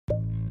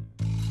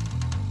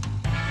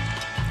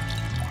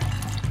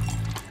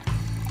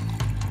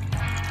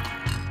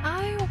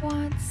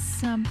Want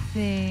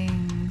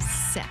something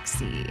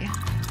sexy.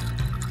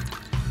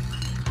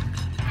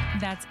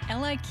 That's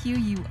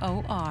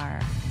Liquor.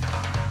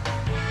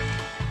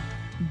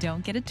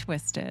 Don't get it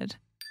twisted.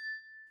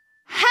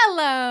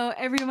 Hello,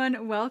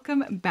 everyone.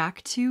 Welcome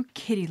back to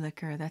Kitty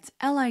Liquor. That's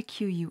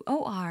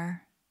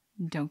Liquor.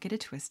 Don't get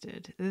it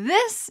twisted.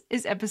 This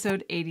is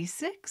episode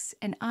 86,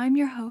 and I'm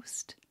your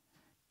host,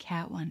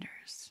 Cat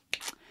Wonders.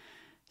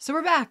 So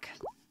we're back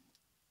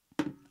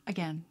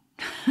again.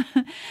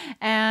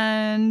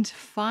 And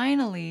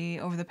finally,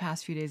 over the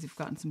past few days, we've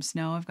gotten some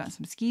snow. I've gotten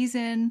some skis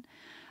in,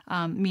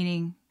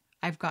 meaning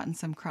I've gotten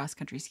some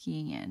cross-country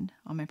skiing in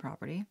on my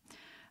property.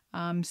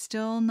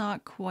 Still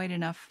not quite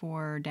enough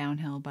for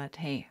downhill, but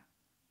hey,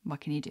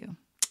 what can you do?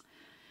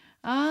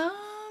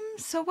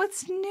 So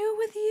what's new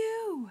with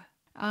you?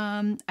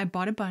 I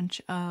bought a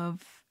bunch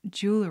of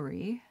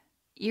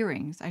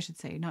earrings, I should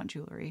say, not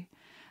jewelry,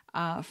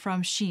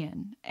 from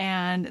Shein.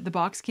 And the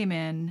box came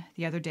in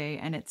the other day,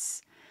 and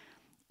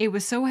it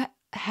was so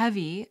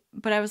heavy,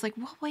 but I was like,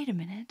 well, wait a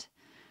minute.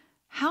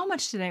 How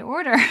much did I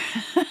order?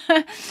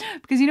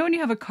 Because you know when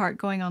you have a cart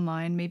going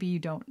online, maybe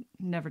you've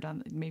never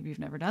done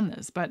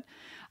this, but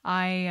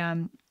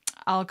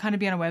I'll kind of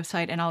be on a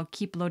website and I'll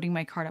keep loading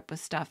my cart up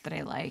with stuff that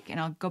I like, and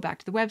I'll go back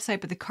to the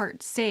website, but the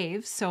cart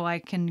saves so I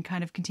can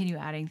kind of continue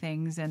adding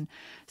things. And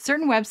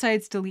certain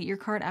websites delete your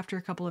cart after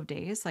a couple of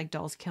days, like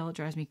Dolls Kill. It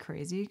drives me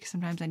crazy because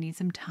sometimes I need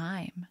some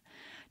time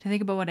to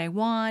think about what I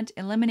want,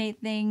 eliminate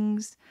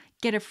things,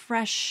 get a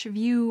fresh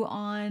view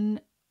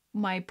on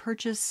my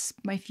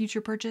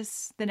future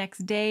purchase the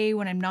next day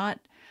when I'm not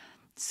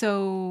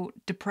so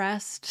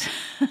depressed.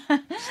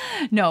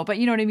 No, but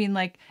you know what I mean?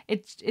 Like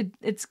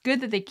it's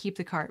good that they keep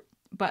the cart,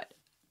 but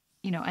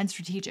and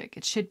strategic.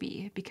 It should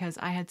be, because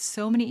I had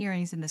so many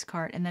earrings in this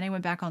cart, and then I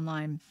went back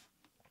online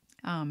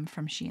from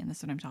Shein,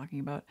 that's what I'm talking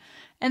about,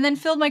 and then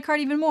filled my cart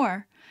even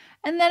more.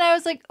 And then I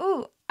was like,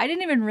 ooh, I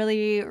didn't even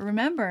really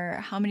remember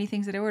how many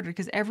things that I ordered,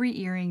 because every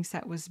earring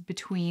set was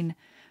between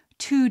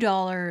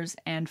 $2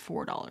 and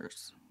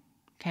 $4.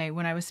 Okay,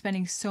 when I was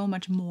spending so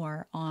much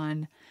more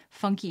on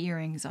funky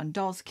earrings on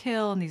Dolls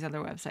Kill and these other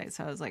websites.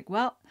 So I was like,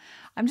 well,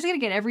 I'm just going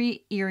to get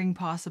every earring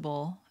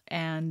possible.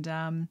 And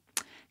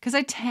because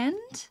I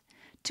tend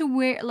to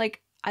wear,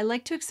 I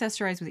like to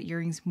accessorize with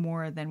earrings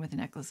more than with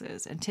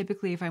necklaces. And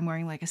typically if I'm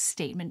wearing like a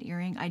statement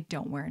earring, I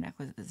don't wear a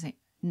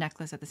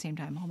necklace at the same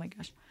time. Oh my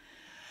gosh.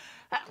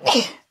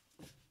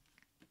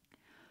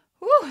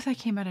 Ooh, that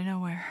came out of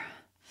nowhere.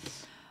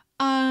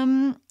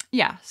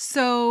 Yeah,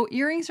 so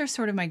earrings are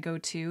sort of my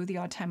go-to. The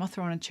odd time I'll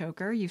throw on a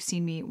choker. You've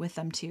seen me with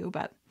them too,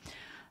 but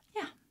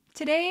yeah.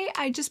 Today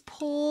I just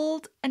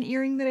pulled an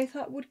earring that I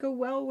thought would go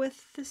well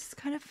with this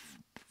kind of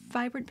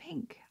vibrant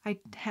pink. I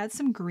had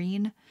some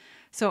green,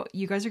 so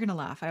you guys are gonna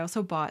laugh. I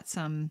also bought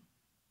some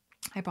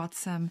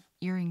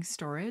earring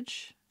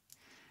storage,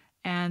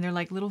 and they're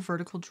like little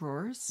vertical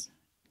drawers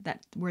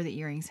where the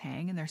earrings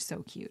hang, and they're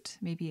so cute.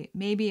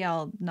 Maybe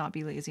I'll not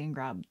be lazy and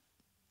grab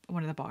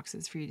one of the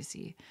boxes for you to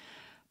see.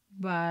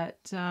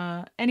 But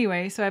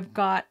anyway, so I've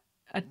got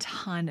a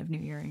ton of new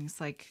earrings,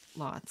 like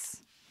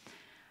lots.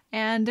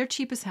 And they're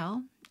cheap as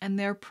hell. And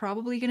they're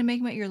probably going to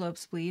make my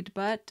earlobes bleed.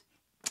 But,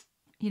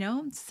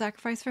 it's a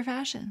sacrifice for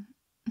fashion.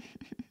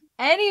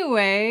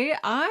 Anyway,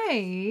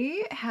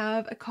 I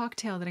have a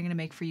cocktail that I'm going to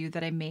make for you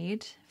that I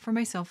made for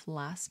myself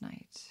last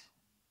night.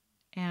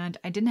 And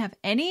I didn't have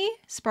any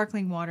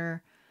sparkling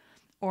water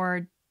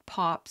or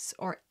pops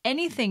or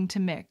anything to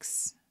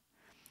mix.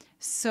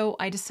 So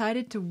I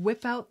decided to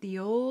whip out the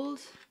old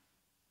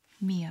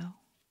Mio.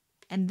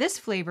 And this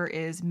flavor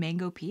is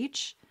mango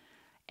peach.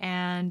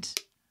 And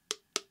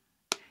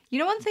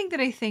one thing that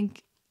I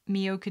think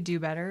Mio could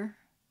do better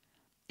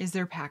is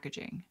their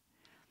packaging.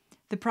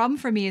 The problem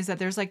for me is that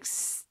there's like,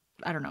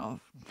 I don't know,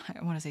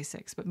 I want to say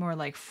 6, but more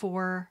like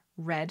 4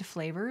 red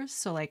flavors.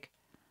 So like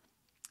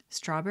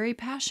strawberry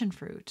passion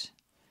fruit,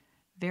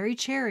 berry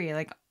cherry,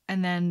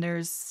 and then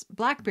there's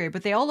blackberry,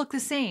 but they all look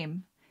the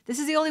same. This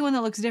is the only one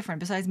that looks different,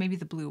 besides maybe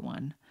the blue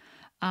one.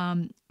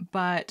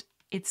 But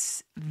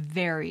it's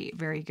very,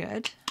 very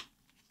good.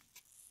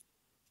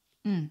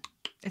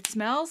 It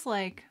smells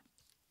like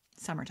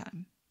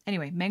summertime.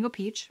 Anyway, mango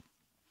peach.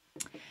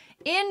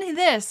 In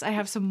this, I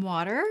have some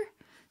water,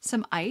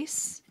 some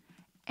ice,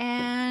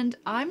 and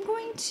I'm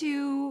going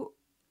to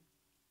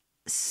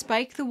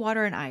spike the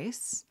water and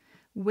ice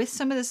with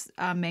some of this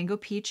mango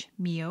peach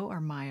Mio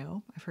or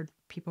Mayo. I've heard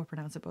people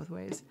pronounce it both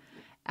ways.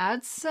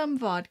 Add some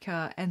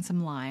vodka and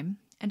some lime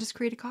and just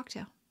create a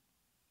cocktail.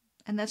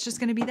 And that's just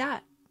going to be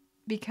that.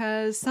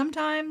 Because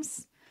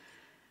sometimes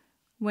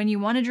when you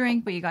want to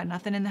drink but you got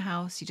nothing in the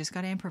house, you just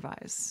got to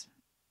improvise.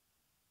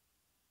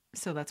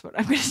 So that's what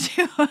I'm going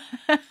to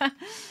do.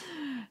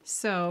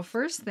 So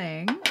first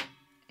thing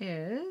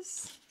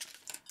is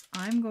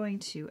I'm going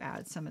to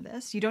add some of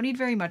this. You don't need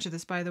very much of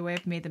this, by the way.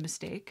 I've made the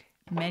mistake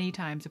many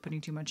times of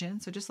putting too much in.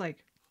 So just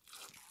like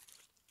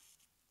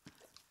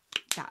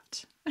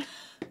that.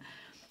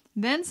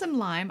 Then some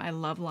lime. I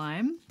love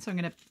lime. So I'm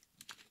going to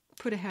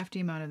put a hefty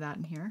amount of that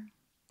in here.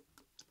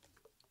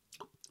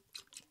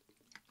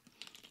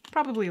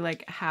 probably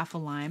like half a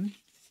lime,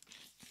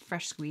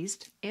 fresh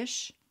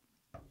squeezed-ish.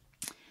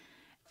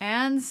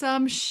 And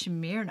some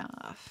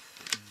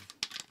Smirnoff.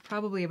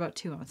 Probably about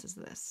 2 ounces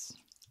of this.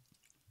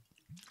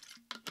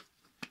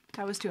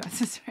 That was 2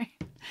 ounces, right?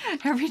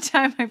 Every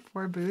time I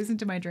pour booze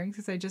into my drinks,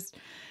 because I just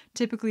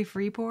typically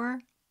free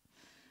pour,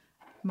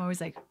 I'm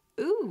always like,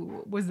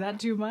 ooh, was that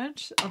too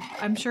much?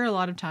 I'm sure a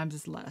lot of times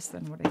it's less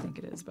than what I think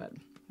it is, but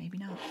maybe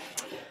not.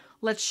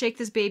 Let's shake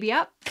this baby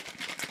up.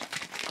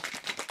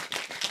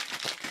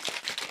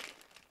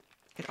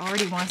 It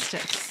already wants to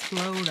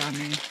explode on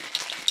me.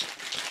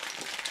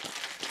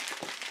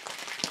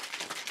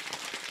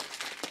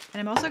 And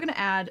I'm also going to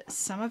add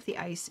some of the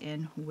ice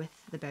in with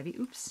the bevy.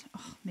 Oops,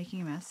 oh,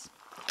 making a mess.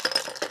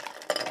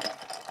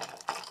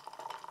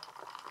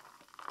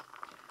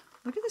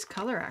 Look at this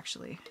color,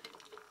 actually.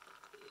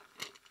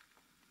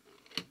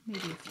 Maybe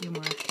a few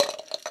more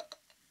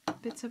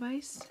bits of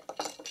ice.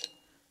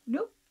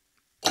 Nope.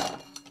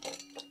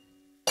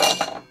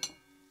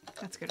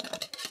 That's good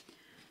enough.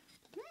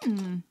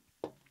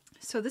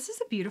 So this is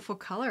a beautiful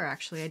color,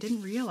 actually. I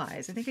didn't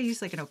realize. I think I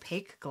used like an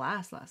opaque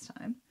glass last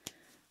time.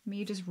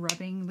 Me just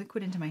rubbing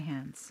liquid into my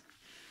hands.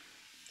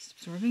 Just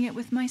absorbing it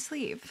with my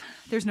sleeve.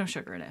 There's no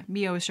sugar in it.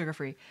 Mio is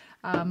sugar-free,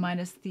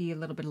 minus the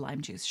little bit of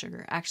lime juice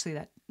sugar.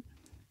 Actually,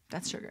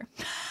 that's sugar.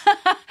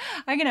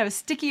 I'm gonna have a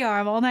sticky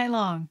arm all night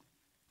long.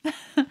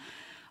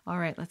 All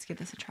right, let's give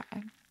this a try.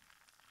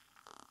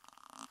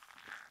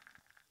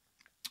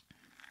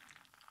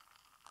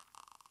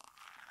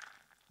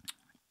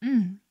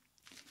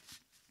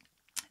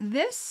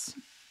 This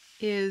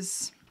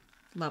is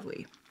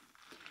lovely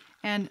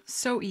and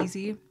so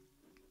easy.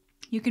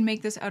 You can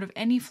make this out of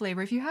any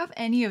flavor. If you have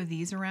any of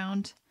these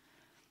around,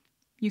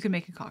 you can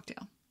make a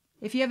cocktail.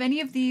 If you have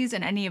any of these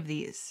and any of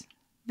these,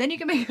 then you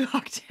can make a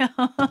cocktail.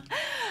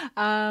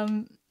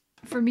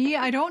 For me,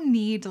 I don't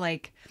need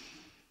like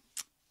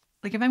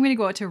if I'm going to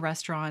go out to a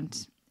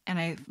restaurant and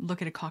I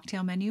look at a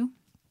cocktail menu,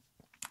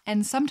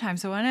 and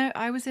sometimes, so when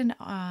I was in,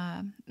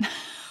 I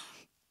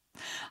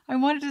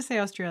wanted to say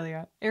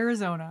Australia,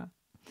 Arizona.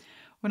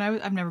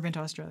 I've never been to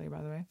Australia,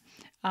 by the way.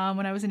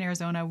 When I was in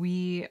Arizona,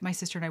 my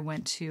sister and I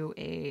went to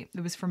it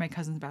was for my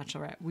cousin's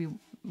bachelorette. We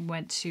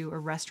went to a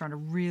restaurant, a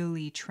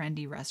really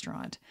trendy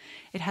restaurant.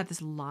 It had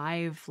this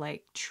live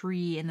like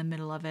tree in the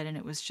middle of it, and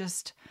it was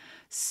just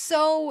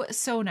so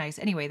nice.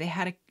 Anyway, they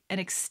had an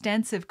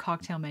extensive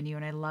cocktail menu,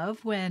 and I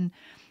love when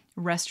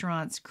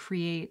restaurants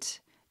create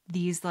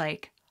these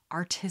like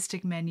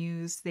artistic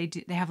menus. They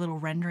have little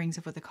renderings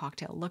of what the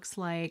cocktail looks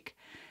like,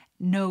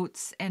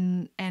 notes,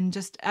 and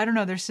just, I don't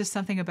know, there's just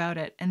something about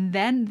it. And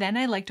then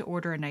I like to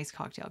order a nice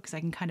cocktail because I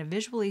can kind of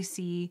visually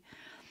see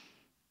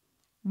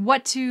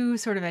what to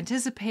sort of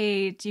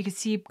anticipate. You can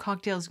see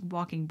cocktails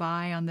walking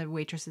by on the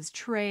waitress's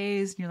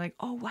trays and you're like,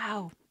 oh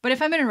wow. But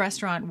if I'm in a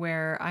restaurant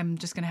where I'm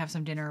just going to have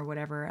some dinner or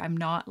whatever, I'm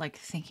not like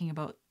thinking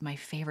about my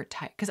favorite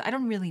type because I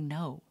don't really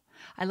know.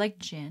 I like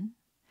gin.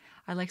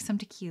 I like some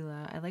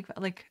tequila. I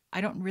like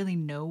I don't really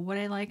know what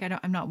I like.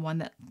 I'm not one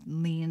that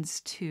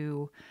leans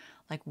to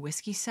like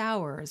whiskey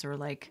sours or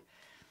like,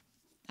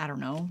 I don't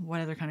know,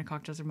 what other kind of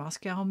cocktails are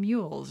Moscow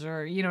mules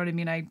or, you know what I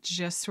mean? I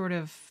just sort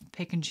of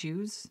pick and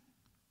choose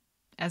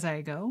as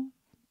I go.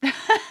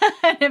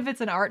 And if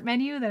it's an art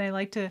menu, then I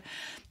like to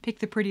pick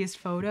the prettiest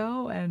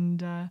photo.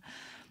 And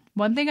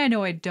one thing I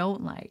know I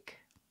don't like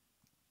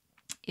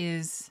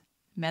is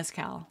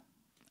mezcal.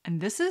 And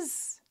this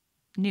is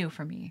new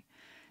for me.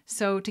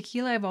 So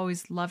tequila, I've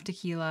always loved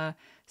tequila.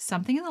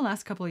 Something in the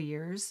last couple of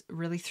years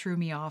really threw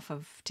me off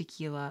of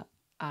tequila.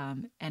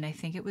 And I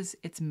think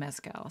it's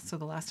mezcal. So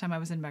the last time I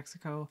was in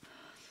Mexico,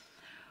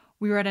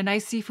 we were at a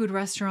nice seafood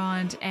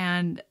restaurant.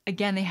 And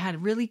again, they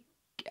had really,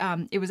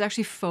 it was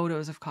actually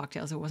photos of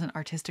cocktails. It wasn't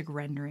artistic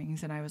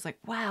renderings. And I was like,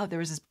 wow, there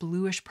was this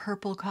bluish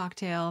purple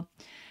cocktail.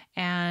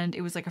 And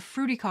it was like a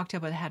fruity cocktail,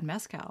 but it had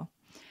mezcal.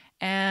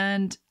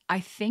 And I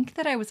think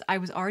that I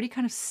was already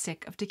kind of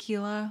sick of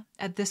tequila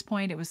at this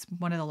point. It was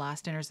one of the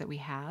last dinners that we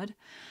had.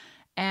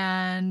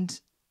 And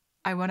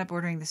I wound up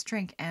ordering this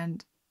drink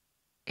and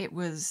it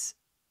was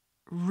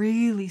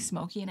really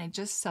smoky and it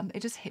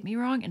just hit me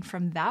wrong. And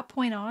from that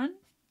point on,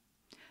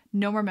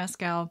 no more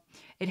mezcal.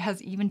 It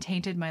has even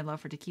tainted my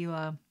love for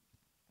tequila.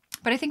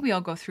 But I think we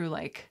all go through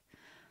like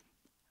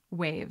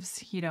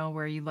waves, you know,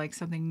 where you like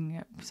something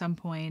at some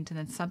point and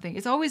then something.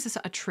 It's always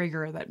a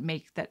trigger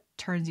that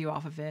turns you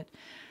off of it.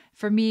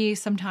 For me,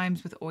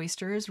 sometimes with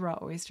oysters, raw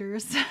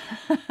oysters,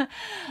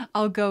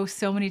 I'll go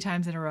so many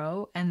times in a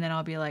row and then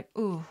I'll be like,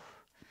 ooh,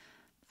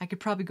 I could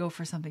probably go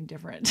for something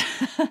different.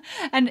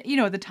 And, you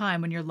know, at the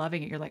time when you're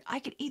loving it, you're like, I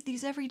could eat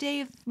these every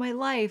day of my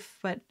life,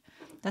 but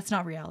that's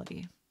not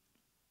reality.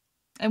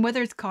 And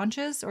whether it's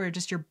conscious or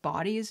just your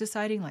body is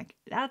deciding like,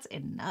 that's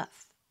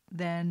enough,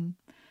 then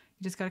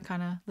you just got to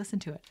kind of listen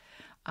to it.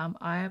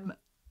 I'm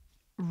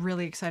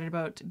really excited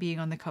about being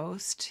on the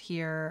coast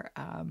here.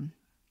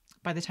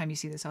 By the time you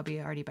see this, I'll be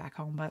already back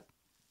home, but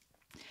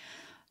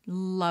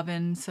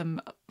loving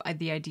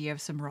the idea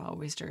of some raw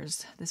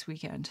oysters this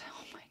weekend.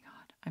 Oh my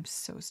God. I'm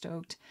so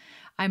stoked.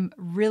 I'm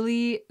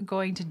really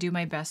going to do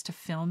my best to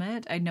film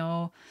it. I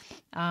know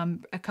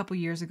a couple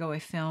years ago I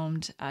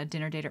filmed a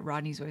dinner date at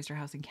Rodney's Oyster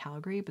House in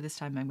Calgary, but this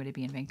time I'm going to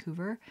be in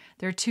Vancouver.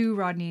 There are 2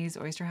 Rodney's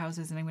Oyster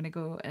Houses, and I'm going to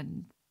go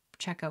and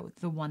check out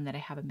the one that I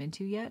haven't been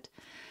to yet.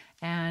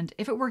 And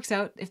if it works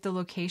out, if the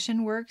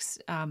location works,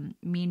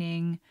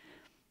 meaning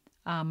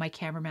my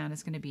cameraman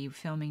is going to be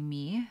filming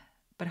me,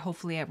 but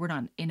hopefully we're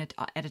not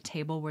at a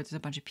table where there's a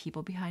bunch of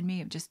people behind me.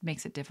 It just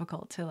makes it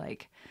difficult to,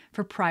 like,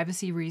 for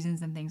privacy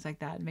reasons and things like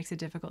that, it makes it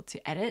difficult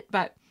to edit.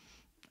 But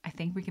I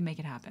think we can make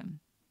it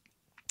happen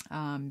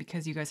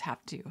because you guys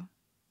have to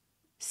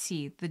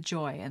see the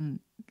joy and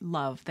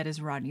love that is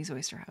Rodney's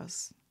Oyster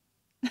House.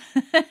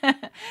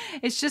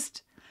 It's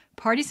just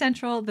party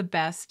central, the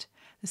best.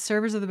 The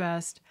servers are the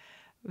best.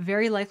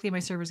 Very likely my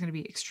server is going to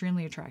be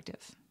extremely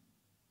attractive.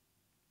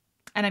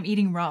 And I'm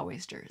eating raw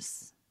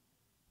oysters.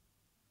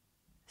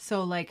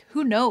 So, like,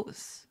 who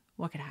knows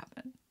what could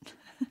happen?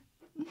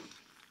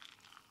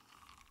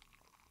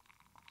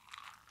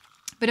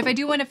 But if I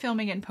do end up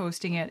filming it and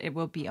posting it, it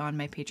will be on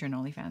my Patreon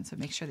OnlyFans. So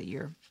make sure that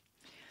you're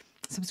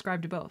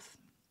subscribed to both,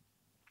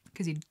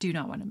 because you do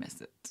not want to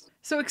miss it.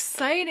 So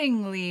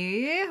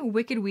excitingly,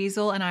 Wicked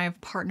Weasel and I have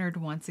partnered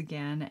once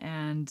again,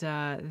 and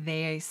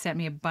they sent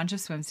me a bunch of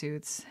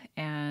swimsuits,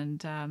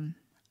 and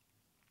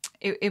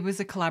it was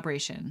a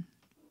collaboration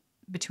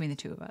between the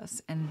 2 of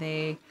us, and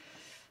they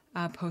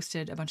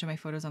posted a bunch of my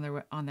photos on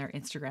their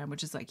Instagram,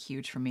 which is, like,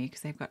 huge for me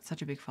because they've got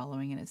such a big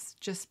following, and it's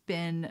just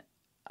been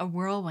a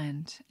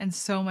whirlwind and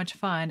so much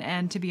fun.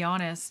 And to be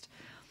honest,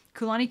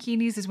 Kulani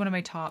Bikinis is one of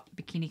my top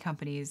bikini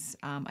companies.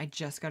 I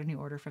just got a new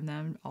order from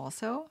them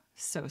also.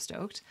 So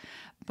stoked.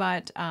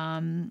 But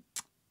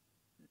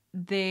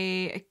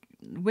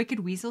Wicked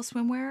Weasel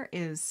swimwear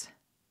is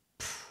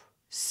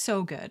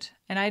so good.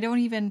 And I don't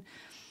even,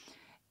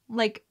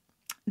 like,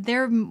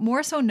 they're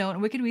more so known,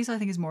 Wicked Weasel I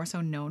think is more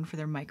so known for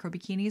their micro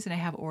bikinis, and I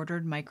have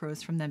ordered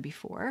micros from them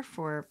before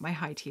for my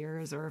high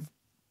tiers or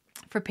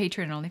for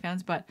Patreon and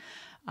OnlyFans, but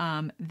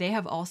they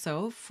have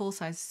also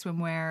full-size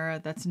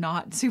swimwear that's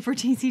not super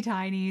teensy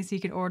tiny, so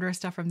you can order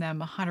stuff from them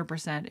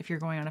 100% if you're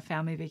going on a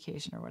family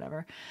vacation or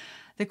whatever.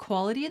 The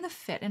quality and the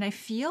fit, and I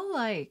feel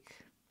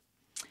like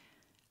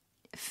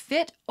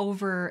fit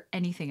over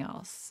anything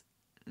else.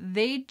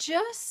 They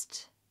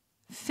just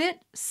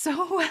fit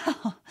so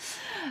well.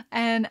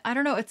 And I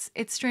don't know,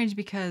 it's strange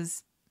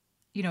because,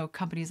 you know,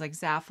 companies like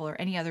Zaful or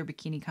any other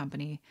bikini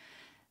company,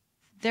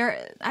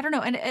 I don't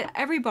know, and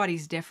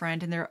everybody's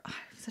different, and they're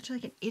such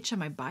like an itch on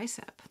my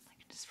bicep,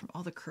 like just from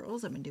all the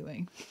curls I've been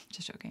doing.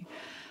 Just joking.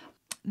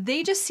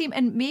 They just seem,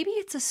 and maybe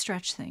it's a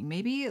stretch thing.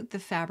 Maybe the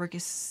fabric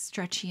is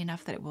stretchy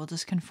enough that it will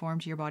just conform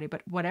to your body.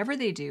 But whatever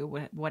they do,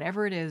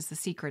 whatever it is, the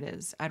secret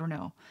is, I don't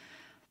know.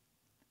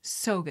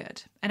 So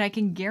good. And I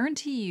can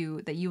guarantee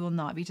you that you will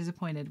not be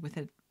disappointed with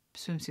a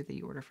swimsuit that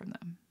you order from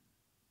them.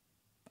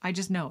 I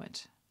just know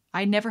it.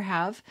 I never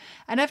have.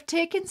 And I've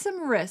taken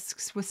some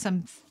risks with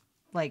some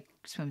like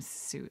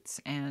swimsuits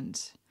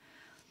and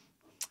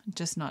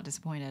just not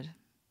disappointed.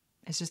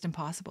 It's just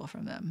impossible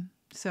from them.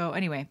 So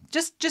anyway,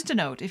 just a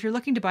note, if you're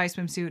looking to buy a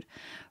swimsuit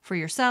for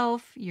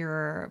yourself,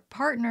 your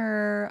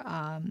partner,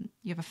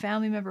 you have a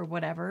family member,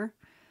 whatever,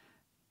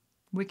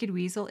 Wicked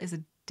Weasel is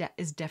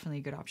definitely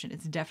a good option.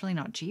 It's definitely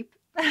not cheap,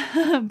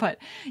 but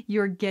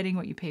you're getting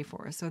what you pay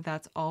for. So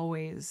that's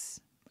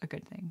always a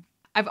good thing.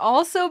 I've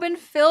also been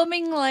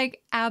filming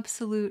like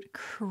absolute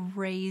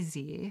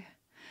crazy,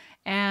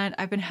 and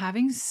I've been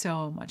having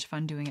so much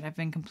fun doing it. I've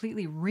been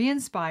completely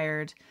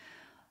re-inspired.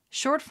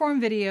 Short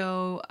form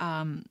video,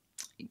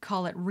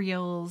 call it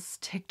reels,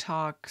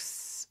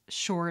 TikToks,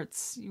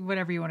 shorts,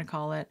 whatever you want to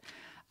call it.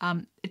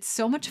 It's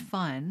so much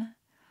fun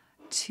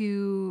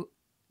to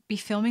be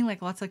filming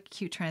like lots of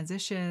cute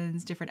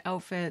transitions, different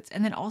outfits,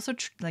 and then also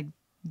like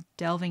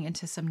delving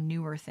into some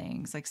newer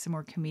things, like some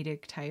more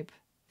comedic type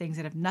things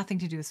that have nothing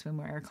to do with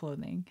swimwear or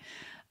clothing.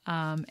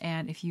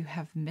 And if you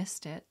have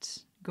missed it,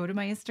 go to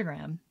my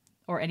Instagram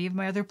or any of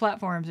my other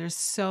platforms. There's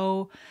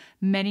so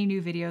many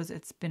new videos.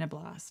 It's been a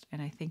blast,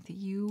 and I think that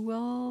you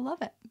will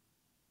love it.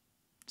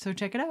 So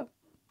check it out.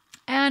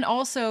 And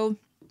also,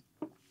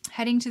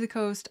 heading to the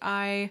coast,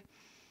 I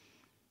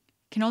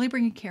can only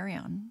bring a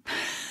carry-on.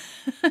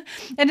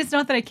 And it's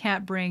not that I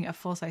can't bring a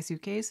full-size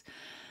suitcase.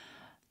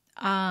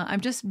 I'm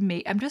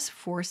just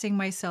forcing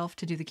myself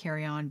to do the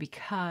carry-on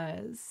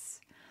because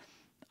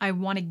I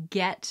want to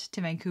get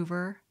to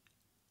Vancouver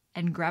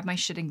and grab my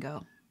shit and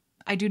go.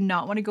 I do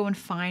not want to go and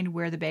find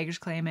where the baggage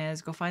claim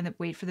is,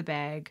 wait for the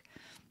bag.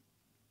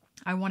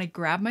 I want to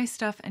grab my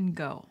stuff and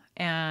go.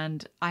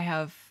 And I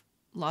have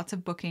lots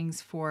of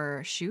bookings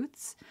for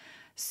shoots.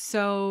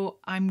 So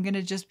I'm going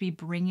to just be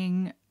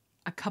bringing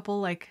a couple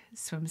like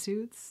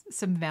swimsuits,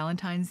 some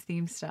Valentine's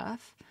themed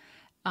stuff,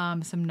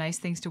 some nice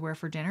things to wear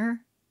for dinner.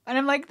 And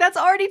I'm like, that's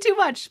already too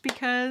much,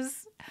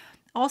 because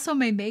also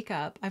my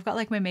makeup, I've got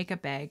like my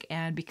makeup bag,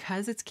 and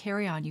because it's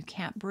carry-on, you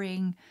can't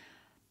bring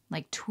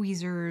like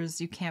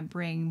tweezers, you can't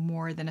bring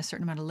more than a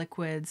certain amount of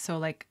liquids. So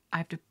like I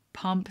have to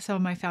pump some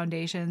of my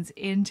foundations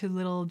into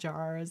little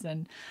jars.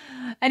 And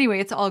anyway,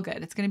 it's all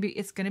good. It's going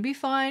to be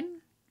fine.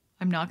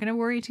 I'm not going to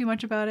worry too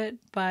much about it,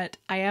 but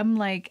I am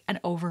like an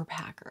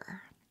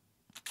overpacker.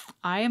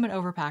 I am an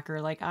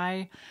overpacker. Like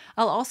I'll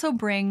also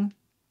bring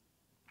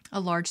a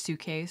large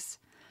suitcase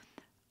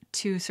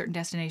to certain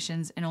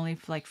destinations and only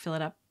like fill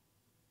it up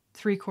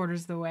 3/4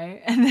 of the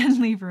way and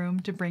then leave room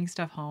to bring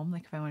stuff home.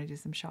 Like if I want to do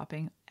some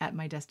shopping at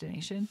my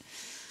destination.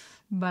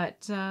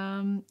 But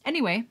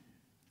anyway,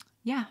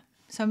 yeah.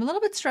 So I'm a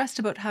little bit stressed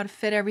about how to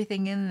fit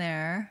everything in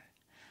there,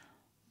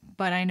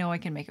 but I know I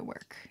can make it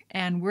work.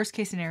 And worst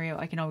case scenario,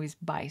 I can always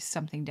buy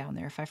something down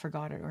there if I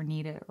forgot it or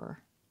need it, or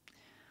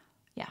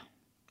yeah,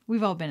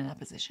 we've all been in that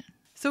position.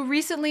 So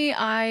recently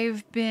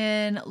I've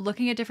been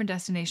looking at different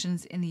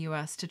destinations in the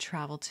US to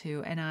travel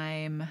to, and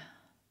I'm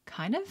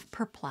kind of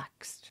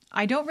perplexed.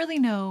 I don't really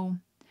know.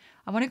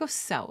 I want to go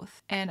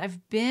south, and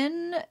I've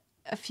been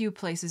a few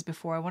places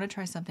before. I want to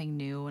try something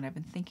new, and I've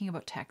been thinking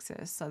about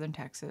Texas, southern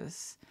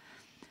Texas.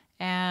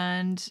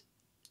 And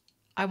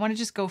I want to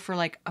just go for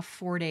like a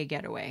 4-day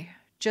getaway.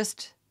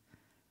 Just,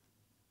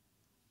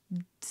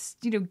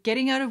 you know,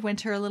 getting out of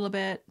winter a little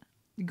bit,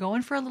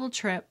 going for a little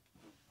trip.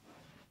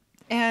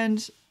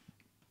 And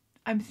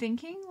I'm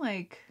thinking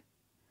like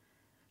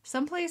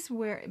someplace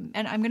where,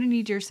 and I'm going to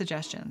need your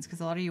suggestions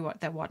because a lot of you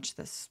that watch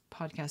this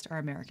podcast are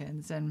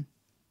Americans, and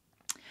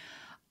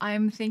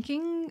I'm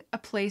thinking a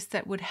place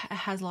that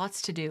has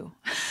lots to do.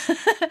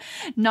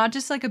 Not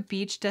just like a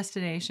beach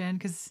destination,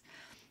 because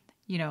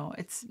you know,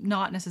 it's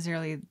not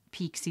necessarily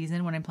peak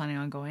season when I'm planning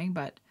on going,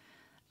 but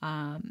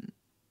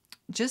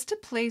just a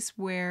place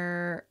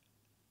where,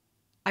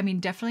 I mean,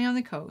 definitely on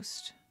the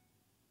coast.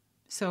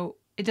 So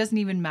it doesn't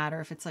even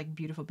matter if it's like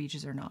beautiful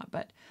beaches or not,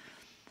 but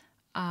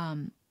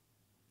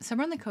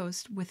somewhere on the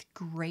coast with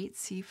great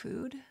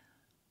seafood.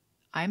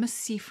 I'm a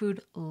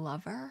seafood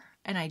lover,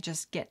 and I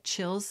just get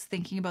chills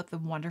thinking about the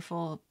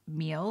wonderful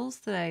meals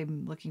that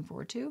I'm looking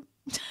forward to,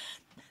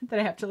 that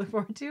I have to look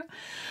forward to.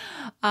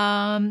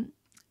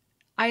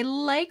 I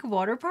like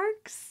water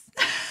parks.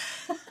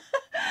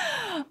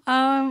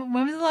 When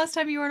was the last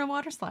time you were on a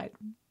water slide?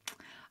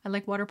 I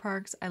like water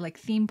parks. I like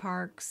theme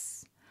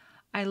parks.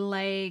 I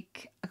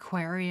like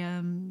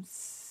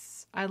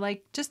aquariums. I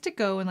like just to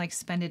go and like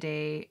spend a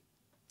day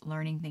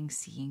learning things,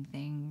 seeing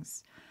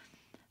things.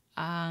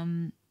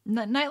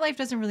 Nightlife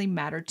doesn't really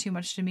matter too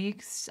much to me,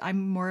 'cause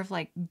I'm more of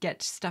like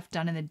get stuff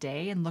done in the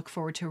day and look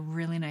forward to a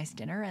really nice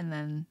dinner and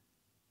then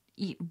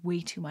eat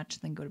way too much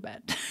and then go to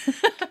bed.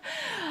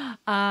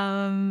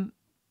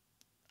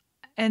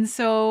 And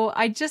so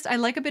I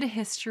like a bit of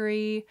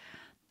history,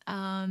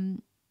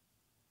 you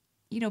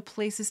know,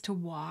 places to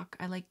walk.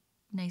 I like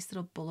nice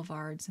little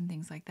boulevards and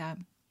things like that.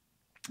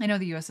 I know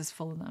the US is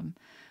full of them,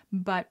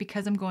 but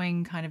because I'm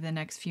going kind of the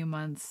next few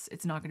months,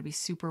 it's not going to be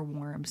super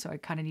warm. So I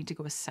kind of need to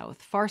go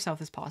south, far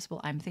south as possible,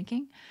 I'm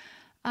thinking.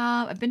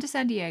 I've been to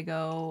San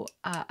Diego.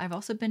 I've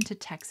also been to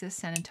Texas,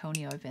 San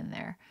Antonio. I've been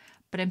there,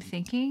 but I'm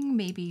thinking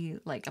maybe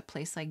like a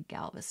place like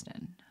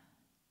Galveston.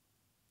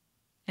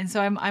 And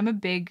so I'm a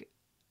big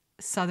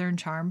Southern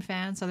Charm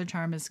fan. Southern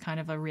Charm is kind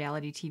of a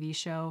reality TV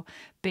show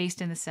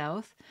based in the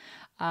South.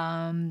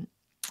 And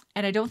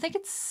I don't think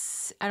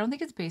it's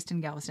based in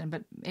Galveston,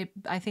 but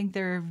I think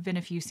there have been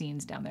a few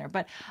scenes down there.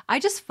 But I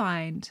just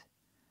find,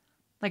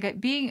 like,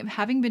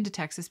 having been to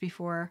Texas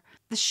before,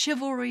 the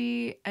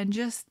chivalry and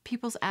just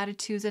people's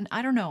attitudes, and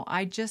I don't know,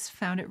 I just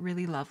found it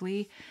really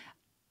lovely.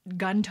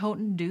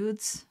 Gun-toting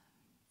dudes.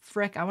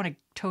 Frick, I want to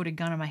tote a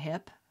gun on my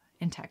hip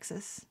in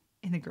Texas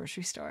in the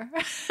grocery store.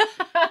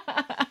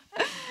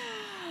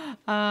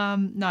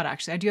 Not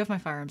actually. I do have my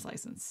firearms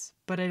license,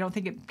 but I don't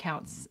think it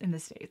counts in the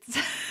States.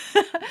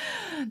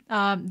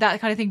 That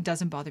kind of thing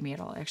doesn't bother me at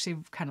all. I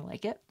actually kind of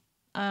like it.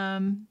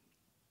 And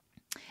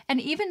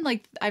even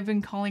like I've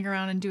been calling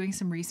around and doing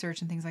some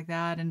research and things like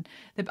that. And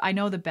I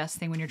know the best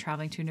thing when you're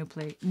traveling to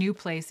a new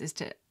place is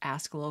to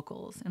ask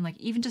locals, and like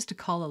even just to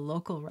call a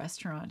local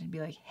restaurant and be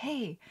like,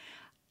 hey,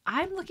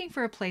 I'm looking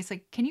for a place,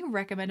 like, can you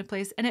recommend a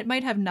place? And it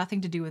might have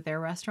nothing to do with their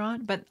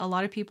restaurant, but a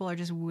lot of people are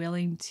just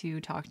willing to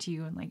talk to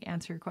you and like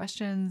answer your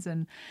questions.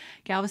 And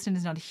Galveston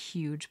is not a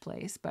huge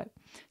place, but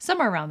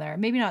somewhere around there,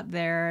 maybe not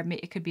there.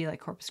 It could be like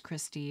Corpus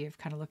Christi, if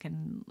kind of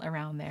looking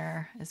around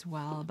there as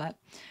well. But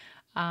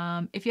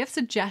if you have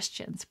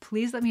suggestions,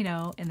 please let me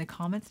know in the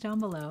comments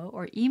down below,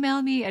 or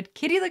email me at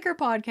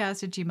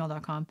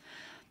kittyliquorpodcast@gmail.com.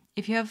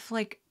 If you have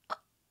like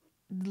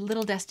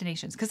little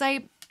destinations, because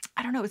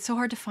I don't know, it's so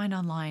hard to find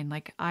online.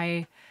 Like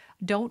I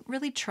don't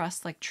really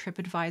trust like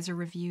TripAdvisor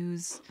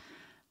reviews,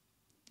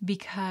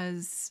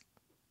 because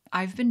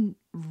I've been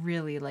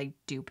really like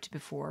duped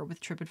before with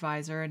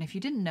TripAdvisor. And if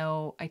you didn't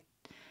know,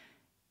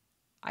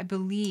 I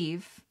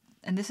believe,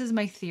 and this is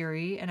my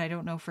theory and I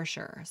don't know for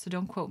sure, so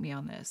don't quote me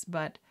on this,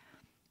 but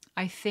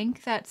I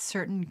think that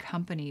certain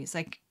companies,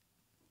 like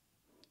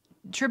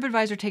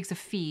TripAdvisor takes a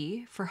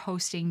fee for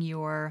hosting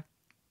your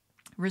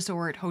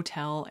resort,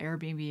 hotel,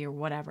 Airbnb, or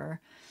whatever.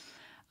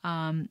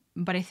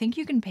 But I think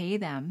you can pay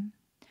them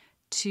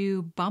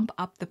to bump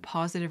up the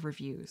positive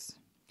reviews.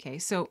 Okay.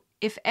 So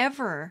if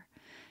ever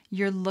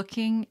you're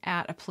looking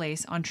at a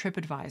place on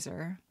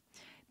TripAdvisor,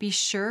 be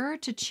sure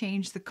to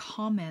change the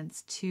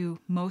comments to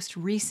most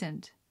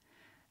recent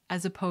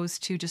as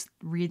opposed to just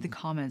read the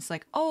comments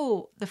like,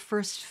 oh, the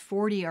first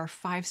 40 are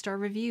 5-star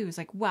reviews.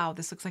 Like, wow,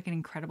 this looks like an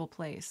incredible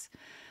place.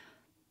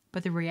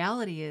 But the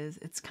reality is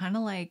it's kind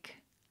of like,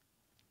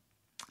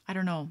 I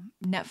don't know,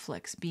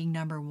 Netflix being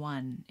number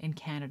 1 in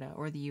Canada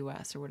or the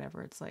US or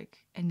whatever. It's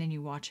like, and then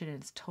you watch it and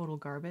it's total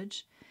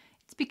garbage.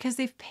 It's because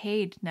they've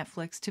paid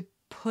Netflix to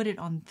put it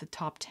on the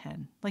top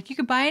 10. Like, you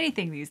can buy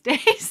anything these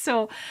days.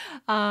 So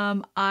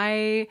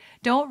I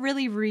don't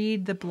really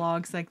read the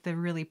blogs, like the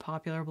really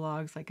popular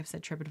blogs, like I've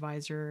said,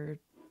 TripAdvisor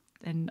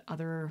and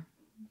other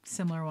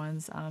similar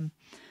ones.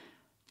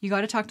 You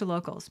got to talk to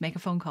locals, make a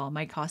phone call. It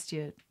might cost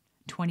you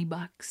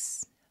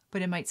 $20,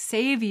 but it might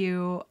save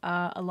you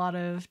a lot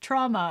of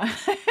trauma.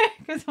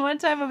 Because one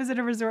time I was at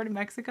a resort in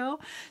Mexico.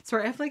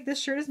 Sorry, I feel like this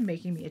shirt is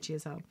making me itchy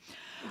as hell.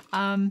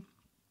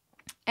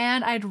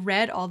 And I'd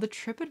read all the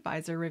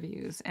TripAdvisor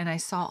reviews and I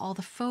saw all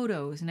the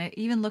photos, and I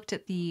even looked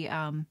at the,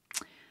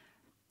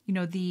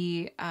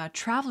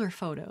 traveler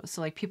photos.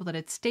 So like people that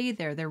had stayed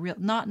there, they're real,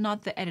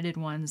 not the edited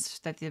ones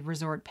that the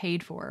resort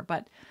paid for,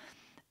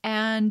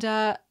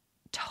 and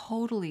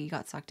totally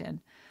got sucked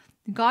in.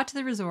 Got to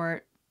the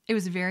resort. It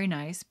was very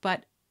nice,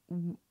 but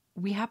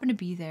we happened to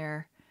be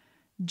there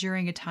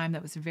during a time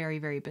that was very,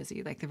 very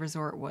busy. Like the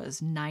resort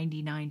was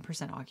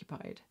 99%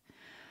 occupied.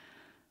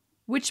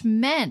 Which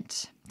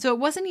meant, so it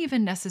wasn't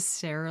even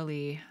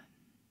necessarily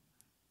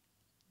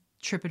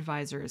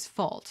TripAdvisor's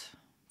fault,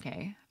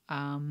 okay?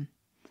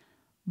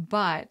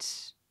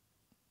 But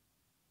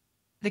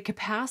the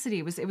capacity,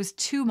 it was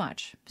too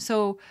much.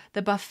 So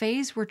the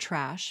buffets were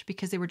trash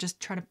because they were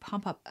just trying to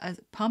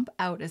pump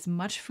out as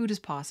much food as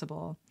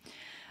possible.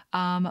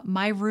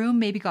 My room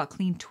maybe got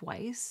cleaned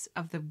twice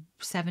of the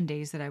 7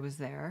 days that I was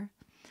there.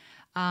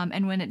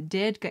 And when it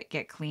did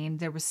get cleaned,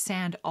 there was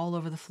sand all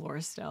over the floor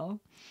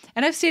still.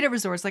 And I've stayed at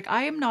resorts. Like,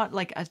 I am not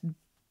like a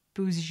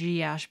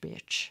bougie ass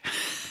bitch.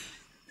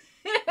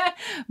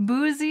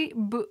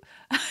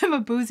 I'm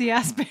a boozy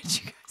ass bitch,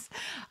 you guys.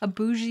 A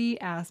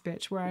bougie ass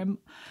bitch where I'm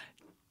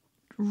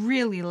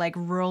really like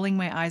rolling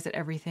my eyes at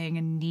everything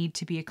and need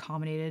to be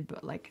accommodated.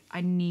 But like, I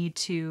need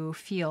to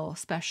feel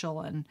special.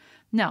 And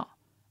no,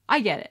 I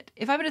get it.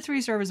 If I'm at a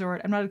 3-star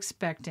resort, I'm not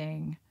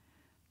expecting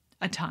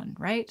a ton,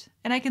 right?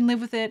 And I can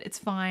live with it. It's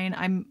fine.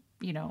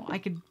 I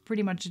could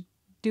pretty much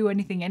do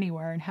anything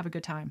anywhere and have a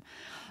good time.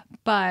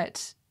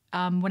 But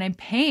when I'm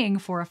paying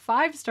for a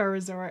 5-star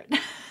resort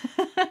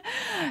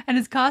and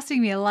it's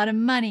costing me a lot of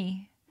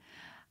money,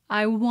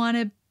 I want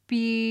to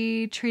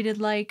be treated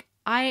like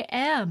I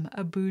am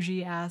a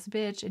bougie ass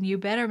bitch, and you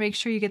better make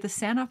sure you get the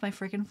sand off my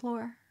freaking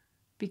floor.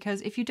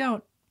 Because if you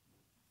don't,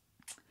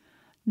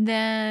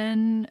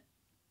 then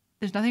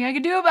there's nothing I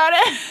could do about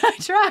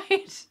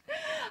it.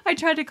 I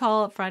tried to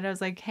call up front. I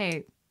was like,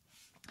 hey,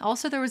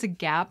 also there was a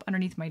gap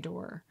underneath my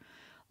door,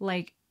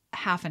 like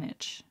half an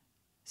inch.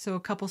 So a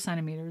couple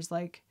centimeters,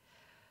 like,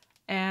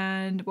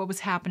 and what was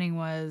happening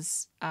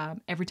was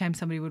every time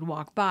somebody would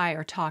walk by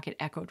or talk, it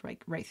echoed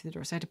right through the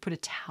door. So I had to put a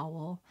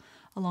towel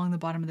along the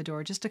bottom of the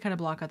door just to kind of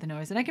block out the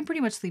noise. And I can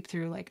pretty much sleep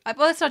through well,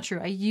 that's not true.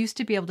 I used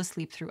to be able to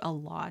sleep through a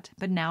lot,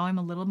 but now I'm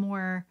a little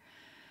more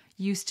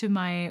used to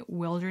my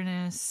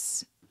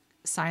wilderness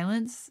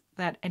silence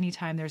that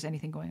anytime there's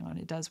anything going on,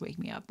 it does wake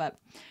me up. But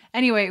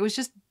anyway, it was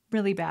just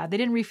really bad. They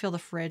didn't refill the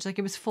fridge. Like,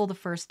 it was full the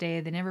first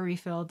day. They never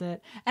refilled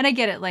it. And I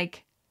get it.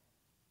 Like,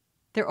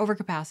 they're over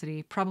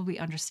capacity, probably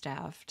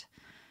understaffed,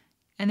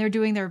 and they're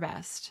doing their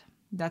best.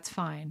 That's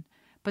fine.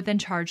 But then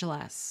charge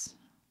less.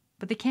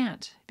 But they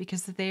can't,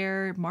 because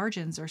their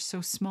margins are so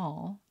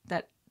small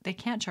that they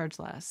can't charge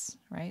less,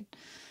 right?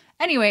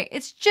 Anyway,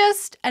 it's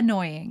just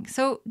annoying.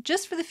 So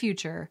just for the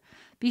future,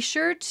 be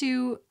sure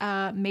to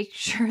make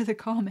sure the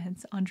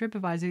comments on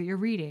TripAdvisor that you're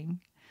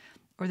reading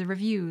or the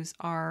reviews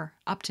are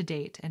up to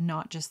date and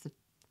not just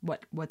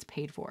what's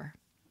paid for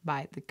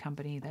by the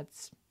company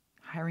that's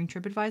hiring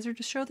TripAdvisor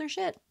to show their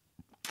shit.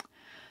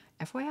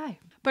 FYI.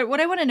 But what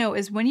I want to know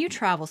is, when you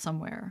travel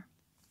somewhere,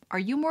 are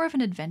you more of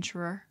an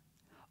adventurer,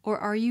 or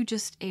are you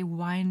just a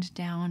wind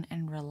down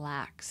and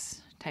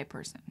relax type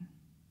person?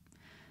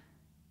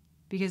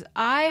 Because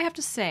I have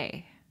to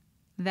say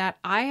that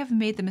I have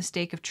made the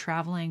mistake of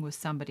traveling with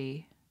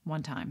somebody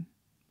one time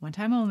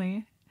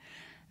only,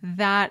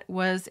 that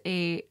was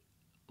a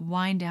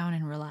wind down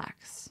and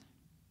relax.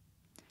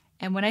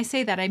 And when I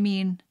say that, I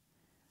mean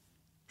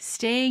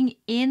staying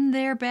in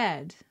their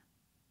bed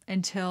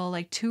until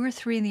like 2 or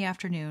 3 in the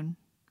afternoon,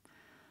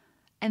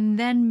 and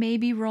then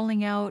maybe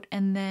rolling out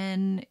and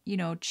then,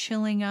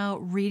 chilling out,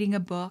 reading a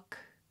book.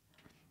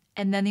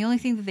 And then the only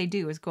thing that they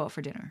do is go out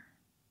for dinner,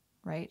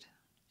 right?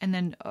 And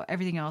then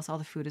everything else, all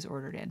the food is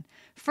ordered in.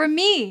 For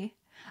me,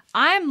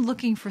 I'm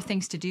looking for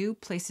things to do,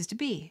 places to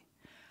be,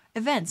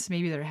 events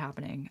maybe that are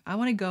happening. I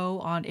want to go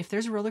on, if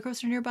there's a roller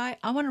coaster nearby,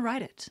 I want to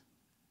ride it.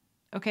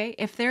 Okay?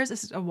 If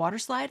there's a water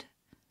slide,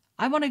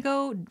 I want to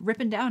go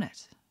ripping down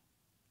it.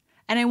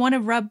 And I want to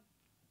rub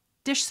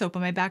dish soap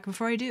on my back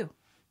before I do.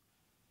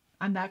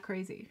 I'm that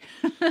crazy.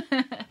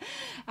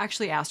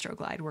 Actually,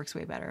 Astroglide works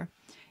way better.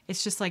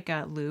 It's just like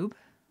a lube,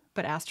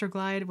 but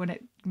Astroglide, when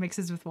it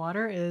mixes with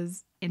water,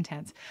 is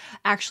intense.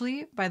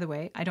 Actually, by the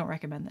way, I don't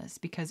recommend this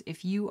because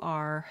if you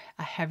are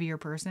a heavier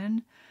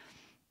person,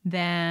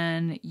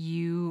 then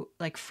you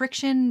like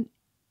friction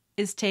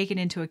is taken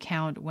into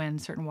account when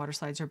certain water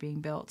slides are being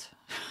built.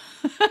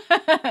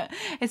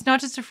 It's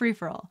not just a free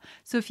for all.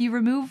 So if you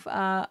remove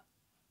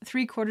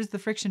 3/4 of the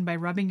friction by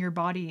rubbing your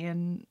body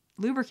in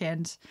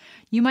lubricant,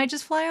 you might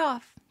just fly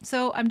off.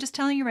 So I'm just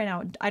telling you right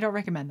now, I don't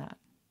recommend that.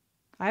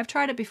 I've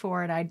tried it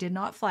before and I did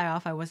not fly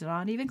off. I was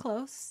not even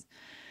close.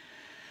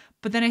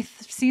 But then I've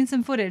seen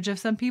some footage of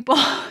some people,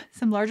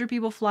 some larger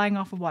people flying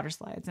off of water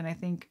slides. And I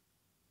think,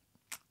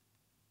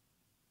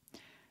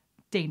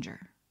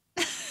 danger.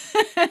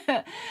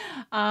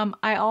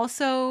 I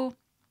also,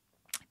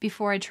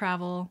 before I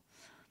travel,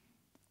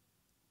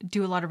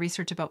 do a lot of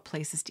research about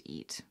places to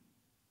eat.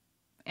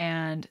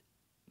 And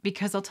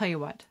because I'll tell you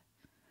what,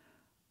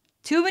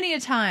 too many a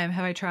time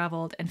have I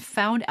traveled and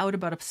found out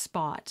about a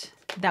spot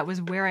that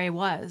was where I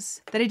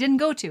was that I didn't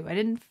go to. I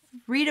didn't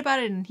read about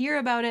it and hear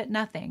about it,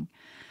 nothing.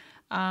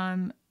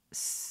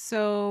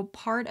 So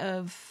part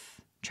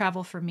of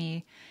travel for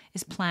me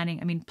is planning.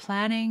 I mean,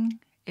 planning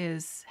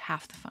is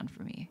half the fun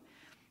for me.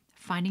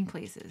 Finding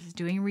places,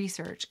 doing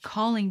research,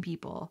 calling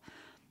people,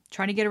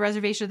 trying to get a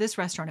reservation at this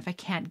restaurant. If I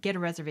can't get a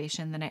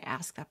reservation, then I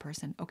ask that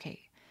person,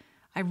 okay,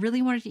 I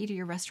really wanted to eat at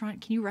your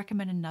restaurant. Can you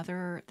recommend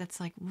another that's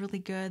like really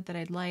good that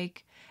I'd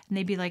like? And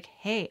they'd be like,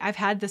 hey, I've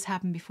had this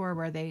happen before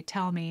where they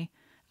tell me,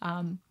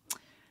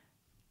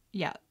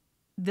 yeah,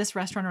 this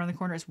restaurant around the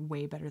corner is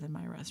way better than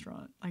my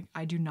restaurant. Like,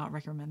 I do not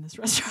recommend this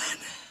restaurant.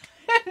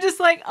 I'm just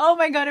like, oh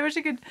my God, I wish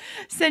I could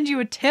send you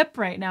a tip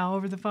right now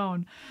over the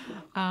phone.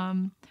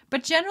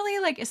 But generally,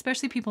 like,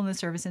 especially people in the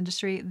service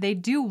industry, they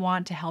do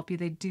want to help you.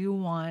 They do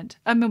want,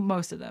 I mean,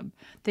 most of them,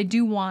 they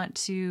do want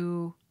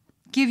to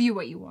give you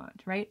what you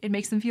want, right? It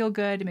makes them feel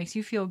good. It makes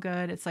you feel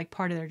good. It's like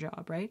part of their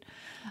job, right?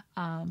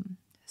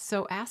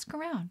 So ask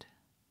around.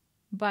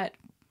 But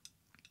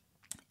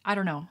I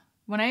don't know.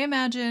 When I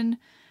imagine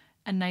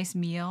a nice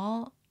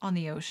meal on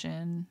the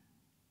ocean,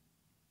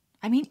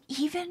 I mean,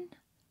 even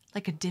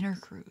like a dinner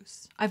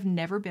cruise. I've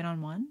never been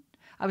on one.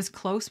 I was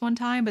close one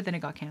time, but then it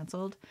got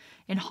canceled.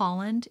 In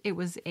Holland, it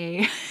was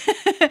it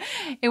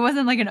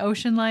wasn't like an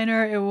ocean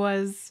liner. It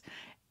was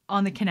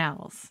on the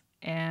canals.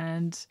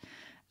 And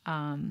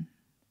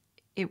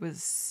it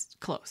was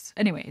close.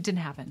 Anyway, it didn't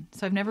happen.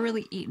 So I've never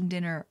really eaten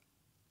dinner.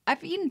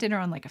 I've eaten dinner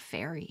on like a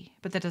ferry,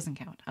 but that doesn't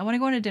count. I want to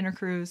go on a dinner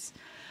cruise.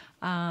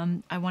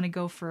 I want to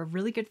go for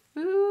really good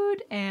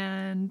food,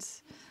 and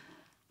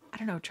I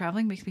don't know,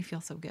 traveling makes me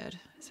feel so good,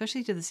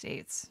 especially to the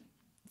States.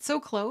 It's so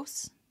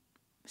close,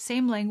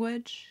 same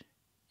language,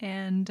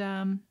 and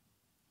I'm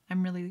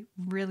really,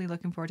 really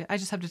looking forward to it. I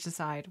just have to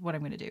decide what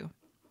I'm going to do.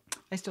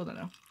 I still don't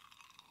know.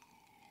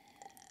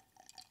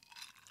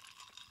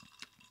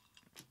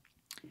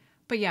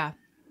 But yeah,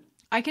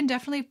 I can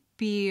definitely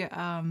be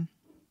a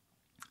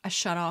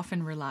shut off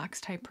and relax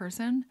type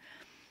person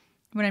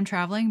when I'm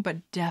traveling,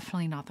 but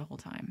definitely not the whole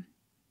time.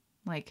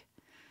 Like,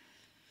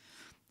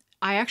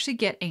 I actually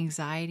get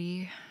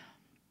anxiety,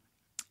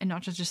 and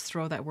not to just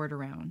throw that word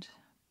around,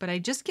 but I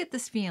just get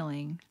this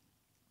feeling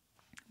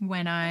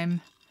when I'm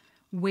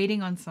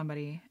waiting on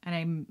somebody and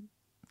I'm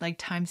like,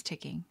 time's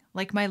ticking,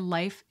 like my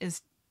life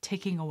is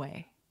ticking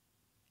away.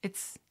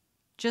 It's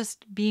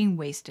just being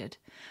wasted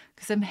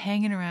because I'm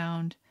hanging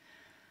around,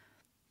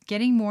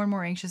 getting more and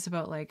more anxious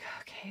about like,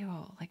 okay,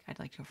 well, like I'd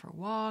like to go for a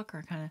walk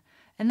or kind of,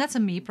 and that's a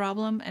me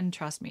problem. And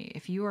trust me,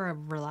 if you are a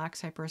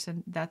relaxed type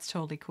person, that's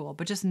totally cool.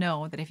 But just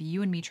know that if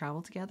you and me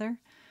travel together,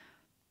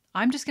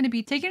 I'm just going to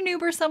be taking an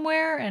Uber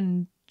somewhere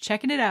and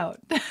checking it out.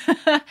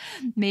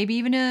 Maybe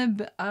even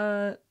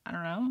I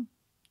don't know,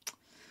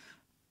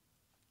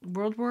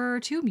 World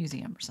War II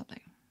museum or something.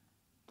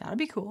 That'd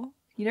be cool.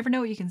 You never know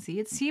what you can see.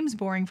 It seems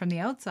boring from the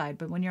outside,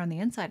 but when you're on the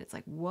inside, it's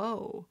like,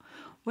 whoa,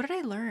 what did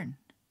I learn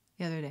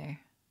the other day?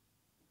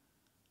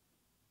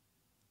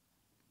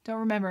 Don't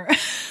remember.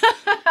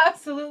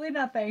 Absolutely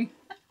nothing.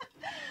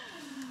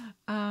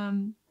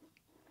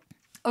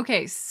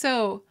 Okay,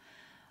 so,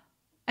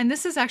 and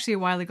this is actually a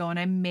while ago, and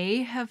I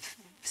may have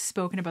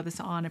spoken about this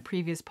on a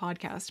previous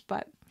podcast,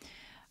 but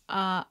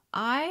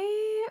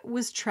I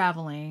was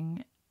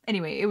traveling.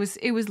 Anyway, it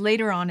was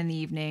later on in the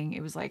evening.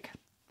 It was like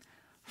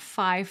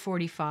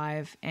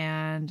 5:45,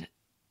 and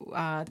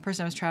the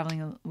person I was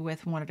traveling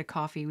with wanted a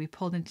coffee. We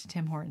pulled into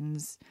Tim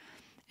Hortons.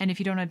 And if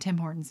you don't know what Tim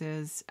Hortons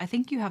is, I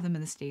think you have them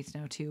in the States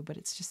now too, but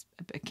it's just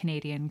a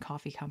Canadian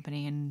coffee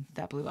company and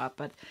that blew up.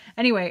 But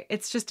anyway,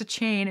 it's just a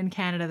chain in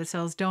Canada that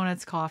sells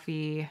donuts,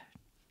 coffee,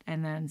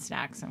 and then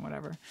snacks and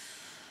whatever.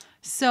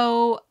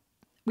 So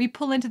we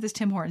pull into this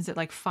Tim Hortons at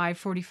like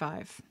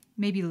 5:45,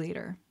 maybe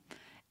later.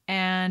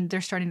 And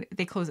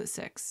they close at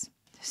 6.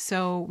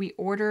 So we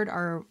ordered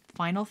our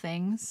final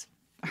things.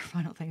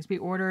 We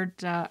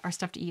ordered our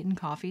stuff to eat and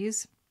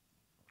coffees.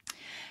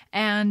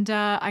 And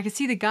I could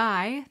see the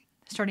guy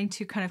starting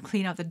to kind of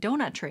clean out the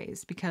donut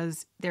trays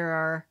because there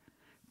are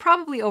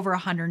probably over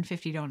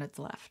 150 donuts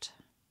left.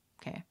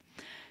 Okay.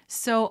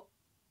 So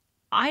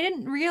I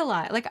didn't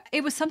realize, like,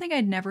 it was something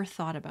I'd never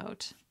thought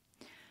about,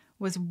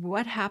 was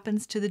what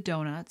happens to the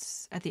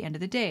donuts at the end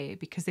of the day,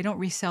 because they don't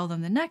resell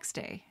them the next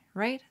day,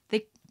 right?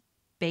 They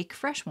bake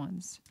fresh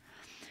ones.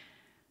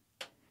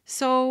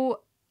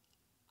 So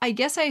I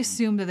guess I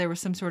assumed that there was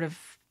some sort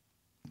of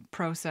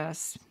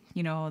process,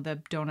 you know, the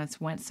donuts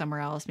went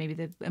somewhere else. Maybe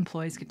the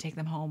employees could take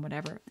them home,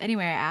 whatever.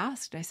 Anyway, I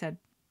said,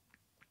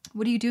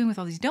 what are you doing with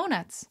all these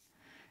donuts?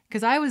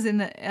 Because I was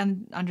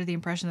under the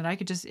impression that I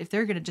could just, if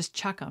they're going to just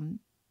chuck them,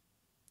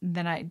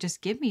 then I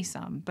just give me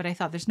some. But I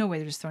thought there's no way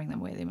they're just throwing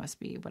them away. They must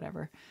be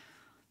whatever.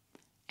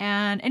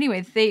 And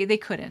anyway, they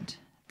couldn't.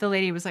 The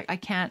lady was like, I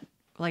can't,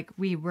 like,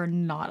 we were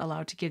not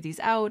allowed to give these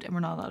out and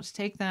we're not allowed to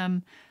take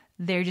them.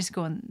 They're just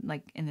going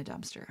like in the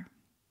dumpster.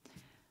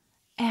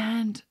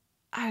 And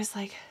I was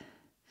like,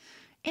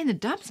 in the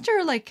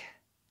dumpster? Like,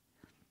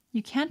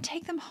 you can't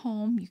take them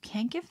home. You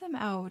can't give them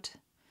out.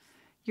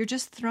 You're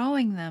just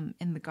throwing them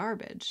in the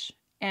garbage.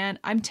 And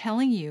I'm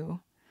telling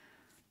you,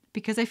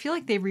 because I feel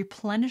like they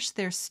replenish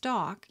their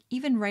stock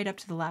even right up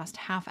to the last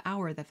half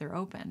hour that they're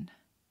open.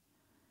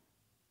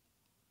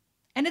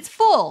 And it's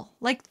full.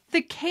 Like,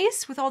 the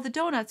case with all the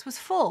donuts was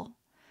full.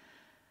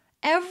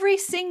 Every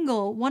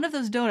single one of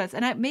those donuts,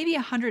 and maybe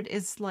 100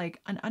 is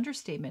like an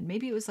understatement.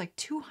 Maybe it was like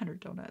 200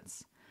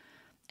 donuts.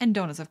 And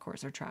donuts, of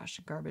course, are trash,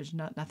 garbage,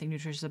 nothing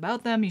nutritious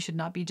about them. You should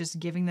not be just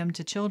giving them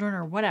to children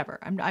or whatever.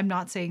 I'm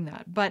not saying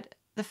that. But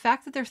the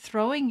fact that they're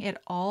throwing it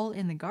all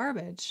in the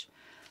garbage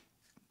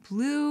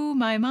blew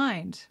my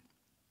mind.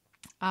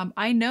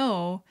 I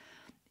know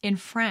in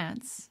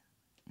France,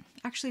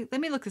 actually,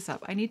 let me look this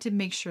up. I need to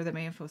make sure that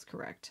my info is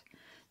correct.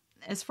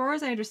 As far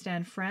as I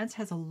understand, France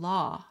has a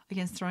law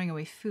against throwing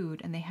away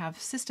food, and they have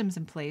systems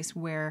in place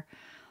where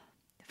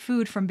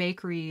food from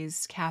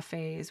bakeries,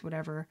 cafes,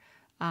 whatever,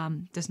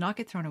 does not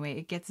get thrown away.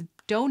 It gets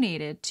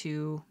donated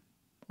to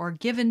or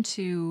given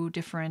to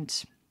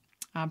different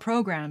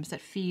programs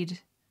that feed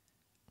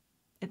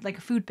it, like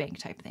a food bank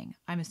type thing,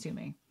 I'm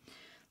assuming.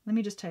 Let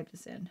me just type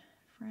this in.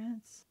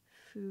 France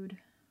food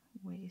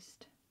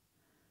waste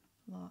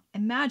law.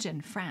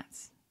 Imagine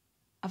France.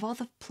 Of all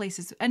the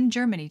places, and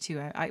Germany too.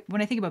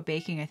 When I think about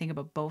baking, I think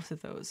about both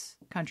of those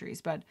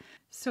countries. But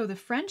so the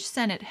French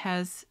Senate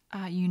has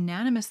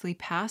unanimously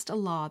passed a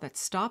law that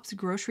stops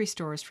grocery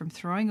stores from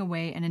throwing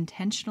away and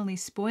intentionally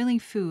spoiling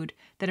food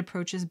that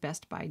approaches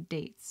best by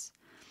dates.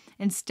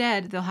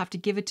 Instead, they'll have to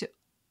give it to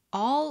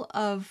all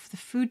of the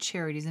food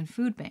charities and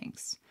food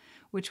banks,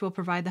 which will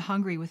provide the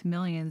hungry with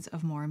millions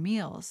of more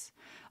meals.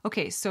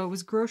 Okay, so it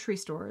was grocery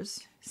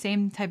stores.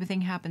 Same type of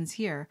thing happens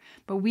here.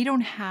 But we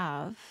don't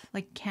have,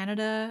 like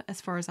Canada,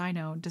 as far as I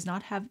know, does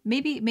not have,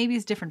 maybe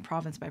it's different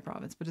province by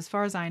province, but as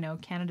far as I know,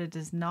 Canada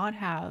does not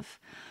have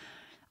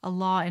a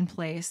law in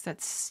place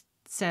that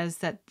says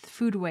that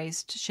food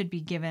waste should be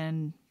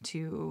given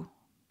to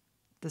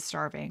the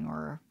starving,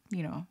 or,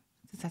 you know,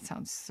 that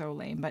sounds so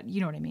lame, but you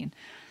know what I mean.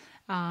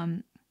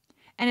 And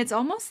it's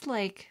almost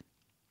like,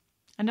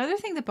 another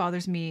thing that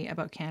bothers me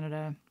about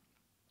Canada,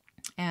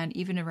 and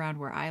even around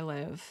where I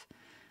live,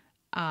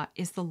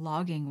 is the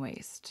logging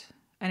waste.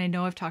 And I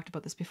know I've talked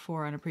about this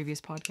before on a previous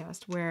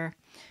podcast where,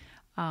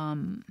 oh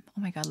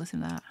my God,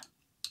 listen to that.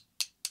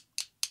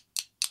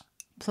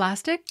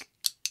 Plastic?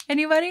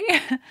 Anybody?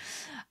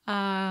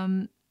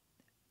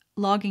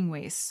 Logging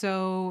waste.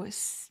 So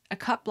a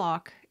cut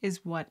block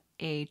is what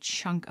a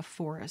chunk of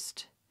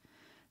forest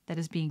that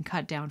is being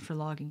cut down for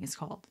logging is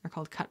called. They're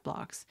called cut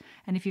blocks.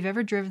 And if you've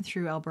ever driven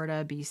through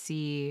Alberta,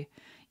 BC,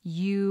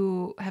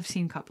 you have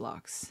seen cut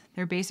blocks.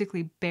 They're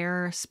basically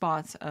bare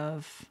spots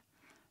of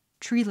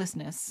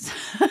treelessness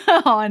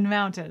on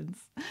mountains.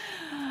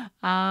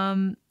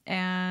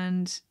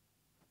 And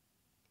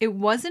it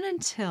wasn't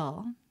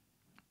until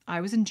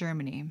I was in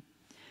Germany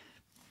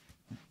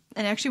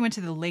and actually went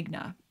to the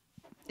Ligna.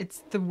 It's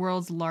the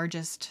world's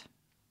largest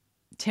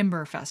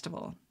timber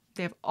festival.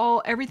 They have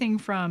everything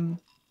from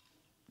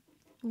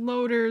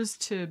loaders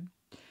to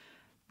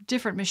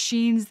different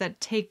machines that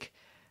take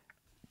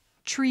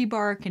tree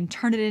bark and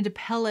turn it into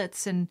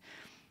pellets,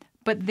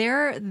 but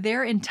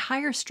their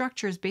entire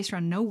structure is based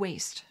around no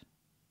waste.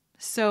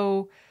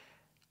 So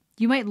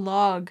you might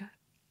log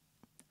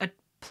a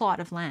plot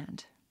of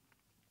land,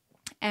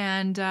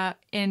 and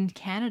in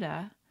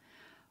Canada,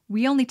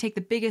 we only take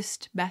the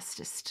biggest,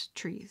 bestest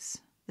trees,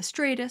 the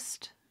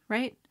straightest,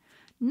 right?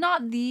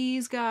 Not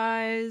these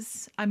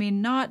guys. I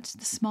mean, not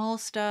the small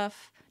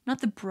stuff,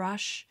 not the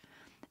brush.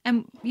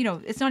 And, you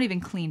know, it's not even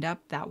cleaned up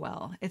that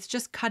well. It's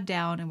just cut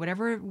down, and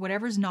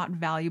whatever's not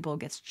valuable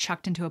gets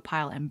chucked into a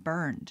pile and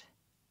burned.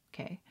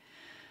 Okay.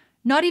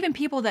 Not even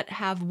people that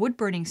have wood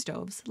burning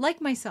stoves,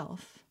 like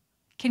myself,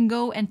 can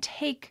go and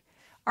take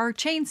our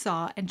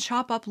chainsaw and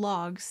chop up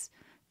logs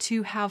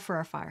to have for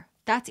our fire.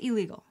 That's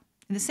illegal.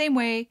 In the same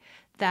way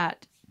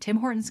that Tim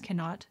Hortons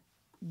cannot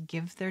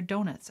give their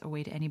donuts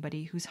away to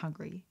anybody who's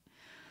hungry.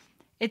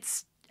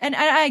 And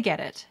I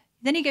get it.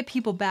 Then you get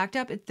people backed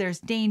up. There's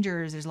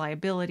dangers, there's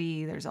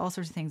liability, there's all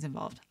sorts of things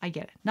involved. I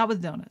get it. Not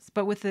with donuts,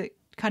 but with the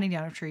cutting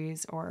down of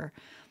trees or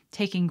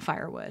taking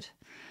firewood,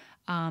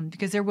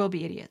 because there will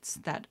be idiots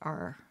that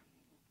are,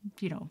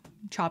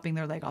 chopping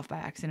their leg off by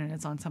accident and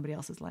it's on somebody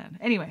else's land.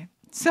 Anyway,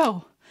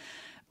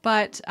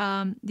 but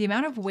the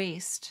amount of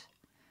waste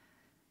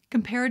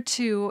compared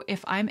to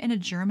if I'm in a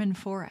German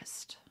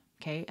forest,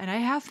 okay, and I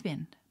have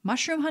been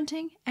mushroom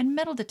hunting and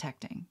metal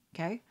detecting,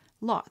 okay,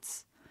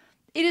 lots.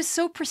 It is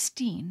so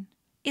pristine.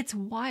 It's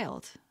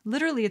wild.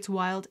 Literally, it's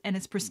wild and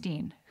it's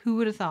pristine. Who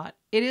would have thought?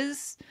 It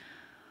is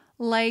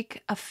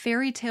like a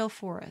fairy tale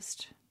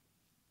forest.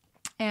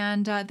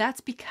 And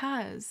that's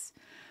because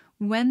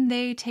when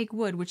they take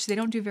wood, which they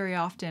don't do very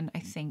often, I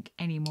think,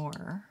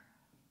 anymore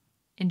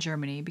in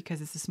Germany,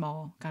 because it's a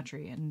small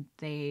country and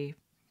they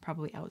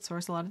probably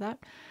outsource a lot of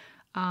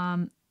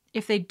that.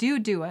 If they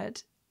do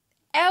it,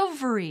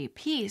 every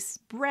piece,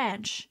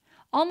 branch,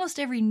 almost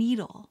every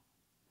needle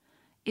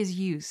is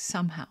used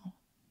somehow.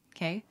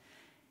 Okay.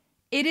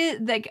 It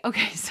is like,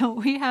 okay, so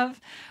we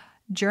have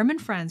German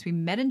friends. We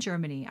met in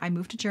Germany. I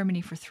moved to Germany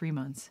for 3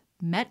 months,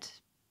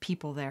 met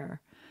people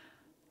there.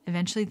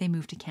 Eventually they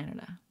moved to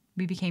Canada.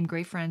 We became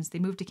great friends. They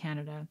moved to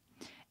Canada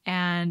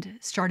and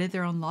started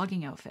their own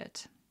logging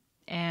outfit.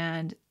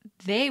 And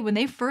when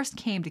they first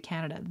came to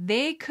Canada,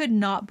 they could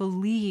not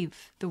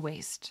believe the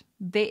waste.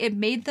 It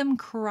made them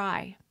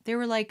cry. They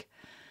were like,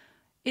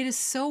 it is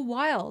so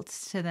wild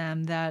to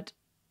them that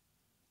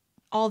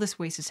all this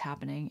waste is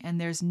happening and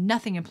there's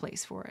nothing in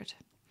place for it.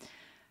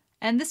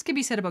 And this could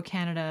be said about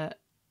Canada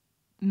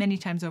many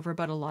times over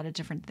about a lot of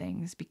different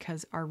things,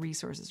 because our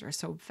resources are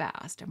so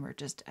vast and we're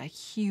just a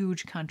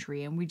huge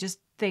country and we just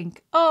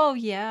think, oh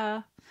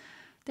yeah,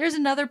 there's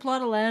another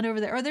plot of land over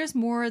there, or there's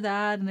more of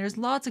that, and there's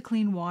lots of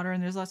clean water,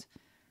 and there's lots,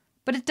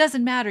 but it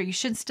doesn't matter. You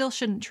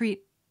shouldn't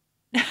treat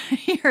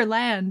your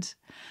land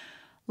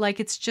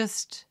like it's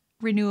just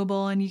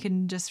renewable and you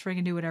can just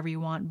friggin' do whatever you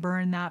want,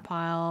 burn that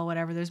pile,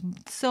 whatever. There's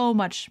so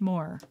much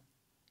more,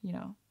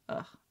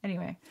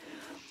 Anyway,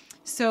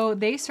 so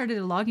they started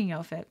a logging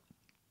outfit.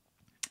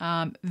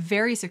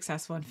 Very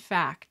successful. In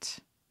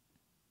fact,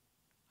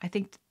 I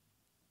think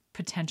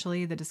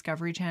potentially the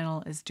Discovery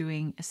Channel is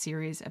doing a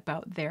series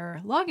about their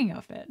logging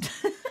outfit.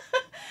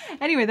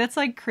 Anyway, that's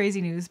like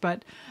crazy news,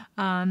 but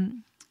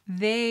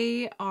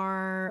they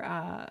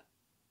are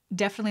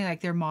definitely,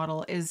 like, their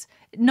model is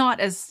not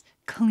as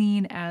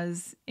clean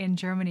as in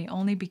Germany,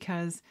 only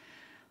because,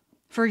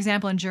 for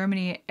example, in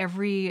Germany,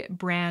 every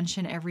branch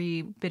and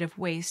every bit of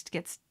waste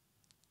gets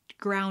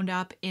ground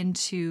up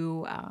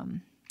into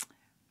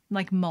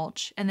like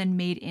mulch and then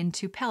made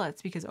into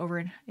pellets, because over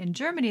in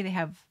Germany, they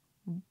have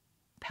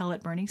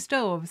pellet burning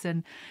stoves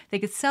and they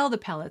could sell the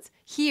pellets.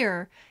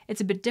 Here,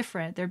 it's a bit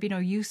different. There'd be no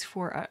use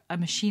for a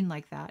machine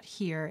like that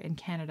here in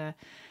Canada,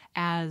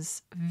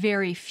 as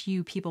very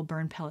few people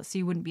burn pellets. So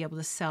you wouldn't be able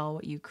to sell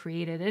what you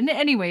created. And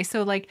anyway,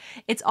 so like,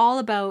 it's all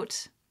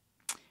about,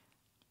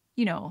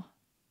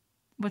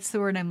 what's the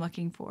word I'm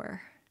looking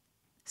for?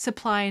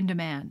 Supply and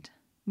demand,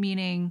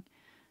 meaning,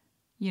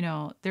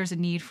 there's a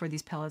need for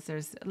these pellets.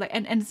 There's like,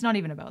 and it's not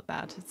even about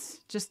that.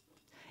 It's just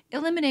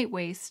eliminate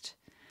waste.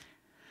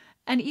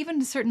 And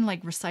even certain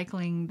like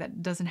recycling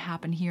that doesn't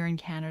happen here in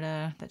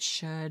Canada that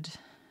should,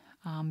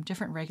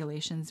 different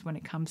regulations when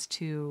it comes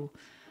to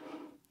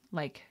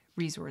like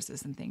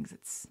resources and things.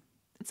 It's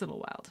a little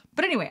wild.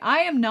 But anyway, I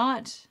am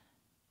not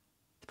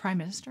the Prime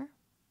Minister.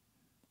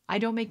 I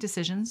don't make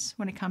decisions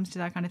when it comes to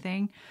that kind of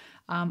thing.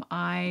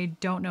 I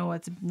don't know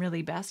what's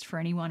really best for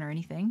anyone or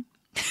anything.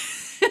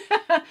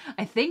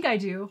 I think I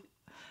do,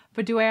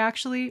 but do I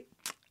actually?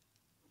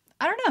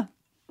 I don't know.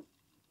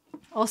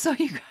 Also,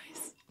 you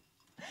guys,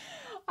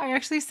 I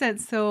actually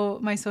sent, so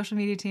my social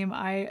media team,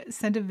 I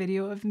sent a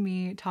video of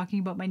me talking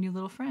about my new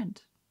little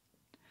friend.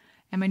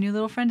 And my new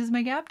little friend is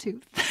my gap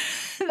tooth.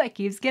 That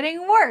keeps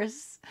getting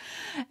worse.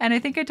 And I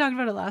think I talked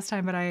about it last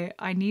time, but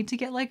I need to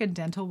get like a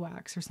dental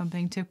wax or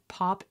something to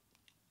pop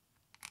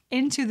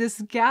into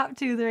this gap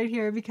tooth right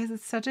here, because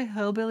it's such a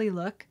hillbilly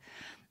look.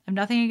 I'm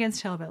nothing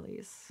against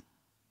hillbillies.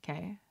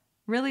 Okay.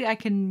 Really,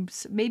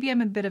 maybe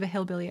I'm a bit of a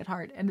hillbilly at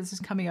heart and this is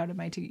coming out of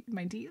my teeth.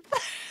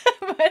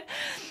 But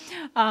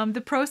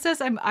the process,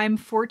 I'm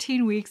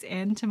 14 weeks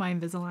into my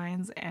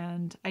Invisaligns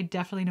and I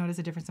definitely notice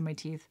a difference in my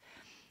teeth.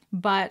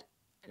 But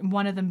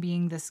one of them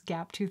being this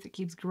gap tooth that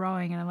keeps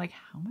growing. And I'm like,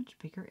 how much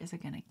bigger is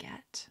it going to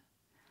get?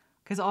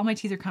 Because all my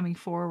teeth are coming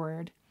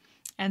forward.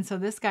 And so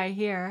this guy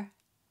here,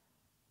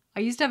 I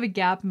used to have a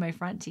gap in my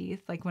front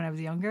teeth, like when I was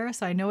younger.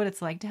 So I know what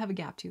it's like to have a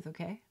gap tooth,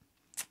 okay?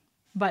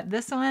 But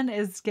this one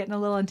is getting a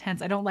little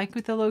intense. I don't like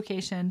with the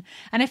location.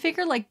 And I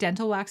figure like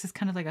dental wax is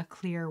kind of like a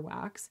clear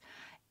wax.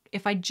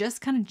 If I just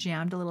kind of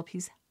jammed a little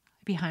piece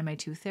behind my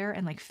tooth there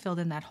and like filled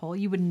in that hole,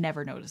 you would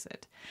never notice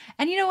it.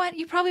 And you know what?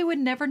 You probably would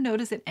never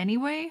notice it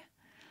anyway.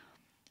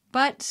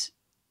 But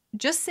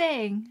just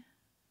saying,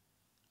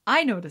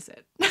 I notice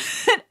it.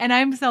 And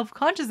I'm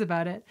self-conscious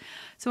about it.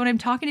 So when I'm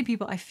talking to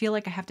people, I feel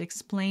like I have to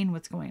explain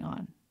what's going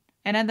on.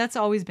 And that's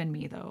always been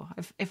me though.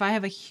 If I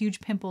have a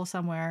huge pimple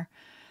somewhere,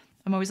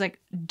 I'm always like,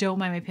 don't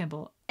mind my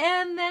pimple.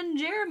 And then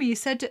Jeremy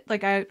said to,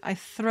 like, I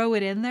throw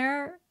it in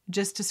there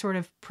just to sort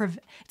of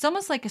it's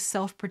almost like a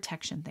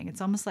self-protection thing. It's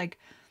almost like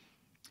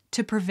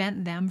to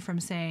prevent them from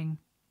saying,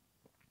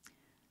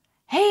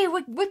 hey,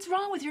 what's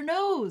wrong with your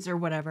nose or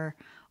whatever.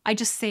 I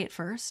just say it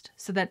first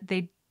so that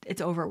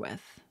it's over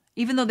with.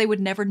 Even though they would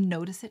never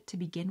notice it to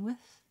begin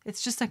with.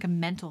 It's just like a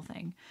mental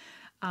thing.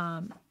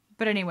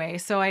 But anyway,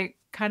 so I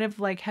kind of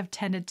like have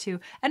tended to,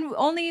 and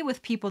only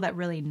with people that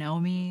really know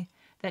me,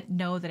 that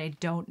know that I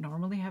don't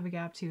normally have a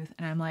gap tooth.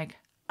 And I'm like,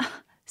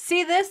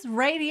 see this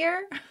right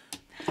here?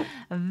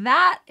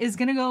 That is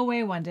going to go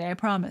away one day. I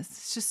promise.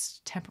 It's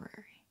just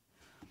temporary.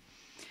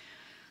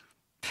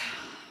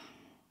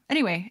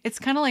 Anyway, it's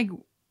kind of like,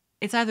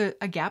 it's either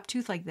a gap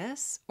tooth like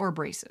this or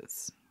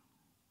braces.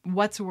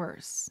 What's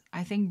worse?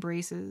 I think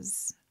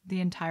braces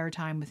the entire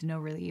time with no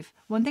relief.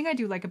 One thing I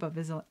do like about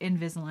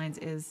Invisaligns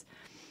is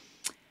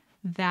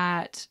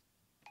that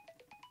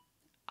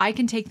I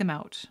can take them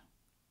out.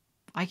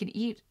 I can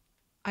eat.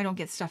 I don't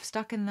get stuff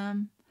stuck in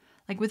them.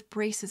 Like with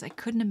braces, I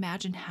couldn't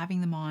imagine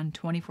having them on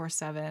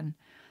 24/7.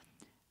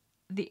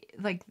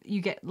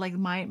 You get like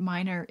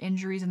minor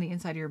injuries in the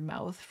inside of your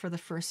mouth for the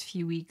first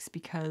few weeks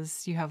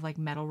because you have like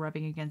metal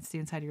rubbing against the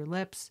inside of your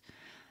lips.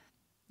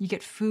 You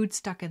get food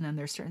stuck in them.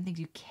 There's certain things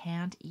you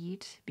can't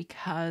eat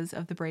because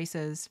of the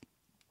braces.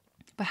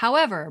 But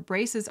however,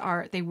 braces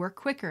they work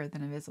quicker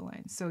than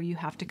Invisalign. So you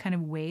have to kind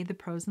of weigh the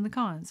pros and the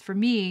cons. For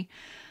me,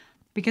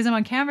 because I'm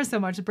on camera so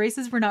much, the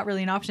braces were not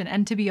really an option.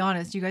 And to be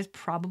honest, you guys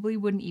probably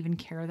wouldn't even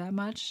care that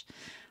much.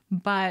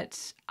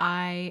 But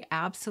I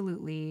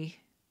absolutely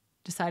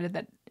decided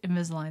that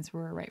Invisaligns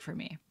were right for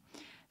me.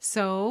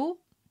 So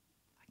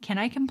can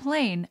I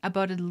complain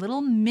about a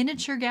little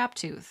miniature gap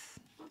tooth?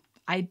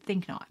 I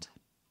think not.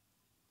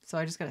 So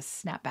I just got to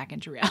snap back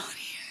into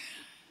reality.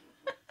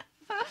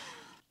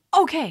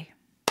 Okay.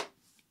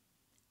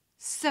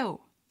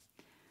 So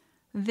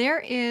there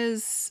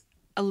is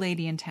a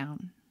lady in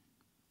town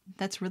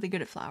that's really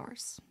good at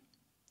flowers.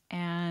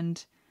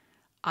 And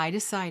I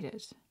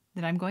decided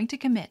that I'm going to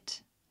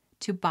commit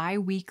to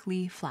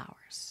bi-weekly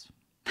flowers.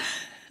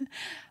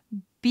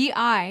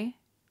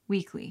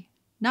 Bi-weekly,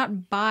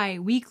 not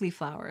bi-weekly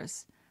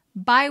flowers.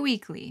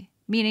 Bi-weekly,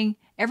 meaning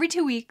every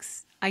 2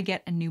 weeks I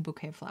get a new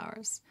bouquet of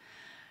flowers.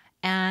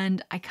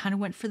 And I kind of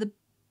went for the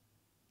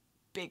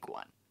big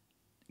one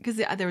because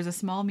there was a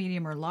small,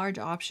 medium, or large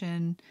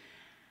option.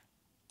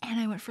 And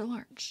I went for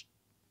large.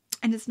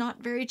 And it's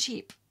not very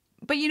cheap.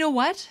 But you know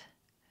what?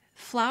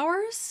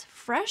 Flowers,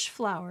 fresh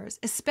flowers,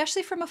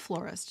 especially from a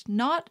florist,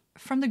 not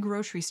from the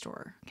grocery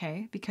store,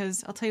 okay?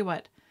 Because I'll tell you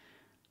what,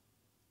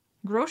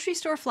 grocery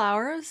store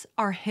flowers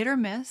are hit or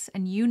miss,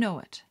 and you know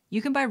it.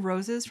 You can buy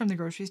roses from the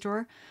grocery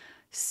store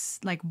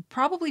like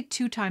probably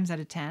 2 times out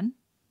of 10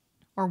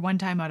 or 1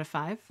 time out of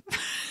 5.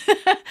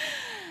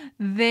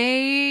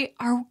 They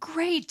are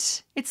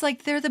great. It's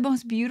like they're the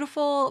most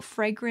beautiful,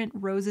 fragrant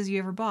roses you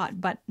ever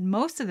bought. But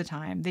most of the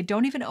time, they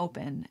don't even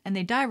open and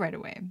they die right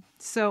away.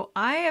 So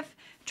I have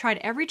tried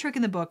every trick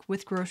in the book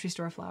with grocery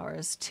store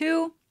flowers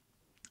to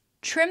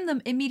trim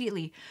them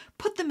immediately.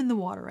 Put them in the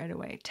water right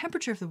away.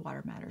 Temperature of the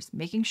water matters.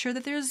 Making sure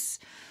that there's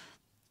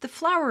the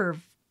flower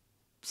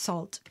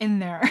salt in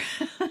there.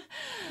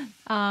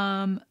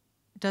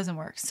 Doesn't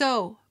work.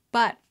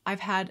 But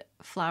I've had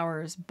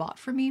flowers bought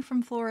for me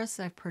from florists.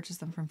 I've purchased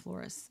them from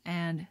florists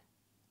and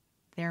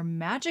they're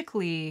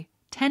magically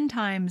 10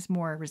 times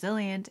more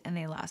resilient and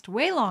they last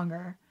way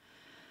longer.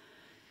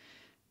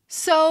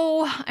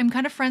 So I'm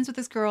kind of friends with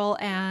this girl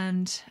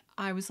and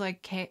I was like,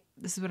 okay,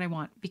 this is what I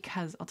want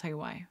because I'll tell you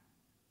why.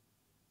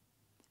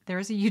 There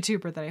is a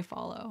YouTuber that I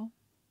follow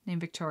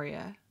named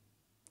Victoria.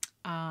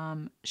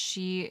 It's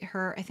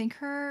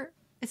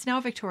now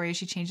Victoria.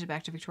 She changed it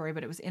back to Victoria,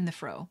 but it was in the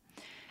Fro.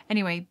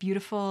 Anyway,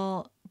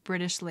 beautiful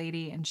British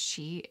lady, and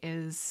she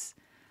is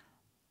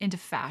into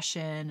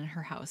fashion, and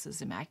her house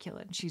is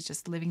immaculate. She's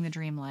just living the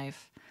dream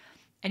life.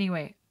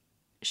 Anyway,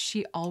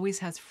 she always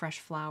has fresh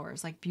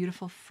flowers, like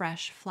beautiful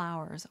fresh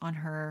flowers on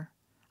her,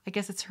 I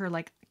guess it's her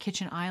like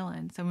kitchen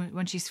island. So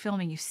when she's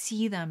filming, you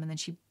see them, and then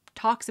she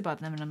talks about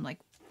them, and I'm like,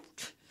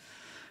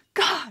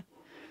 God,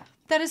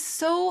 that is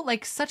so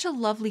like such a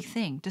lovely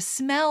thing to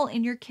smell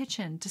in your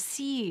kitchen, to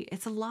see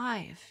it's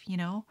alive, you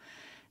know?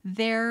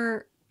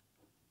 They're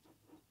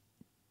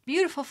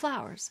beautiful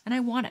flowers and I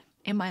want it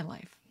in my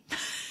life.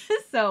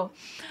 So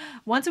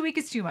once a week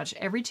is too much.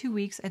 Every 2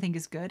 weeks I think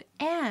is good.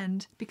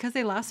 And because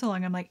they last so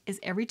long, I'm like, is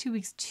every 2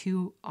 weeks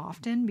too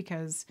often?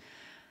 Because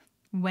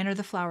when are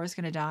the flowers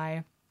going to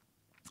die?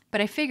 But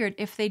I figured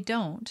if they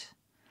don't,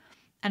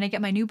 and I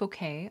get my new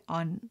bouquet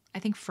on, I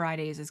think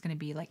Fridays is going to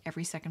be like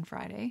every second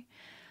Friday.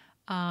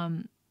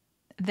 Then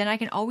I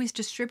can always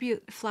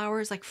distribute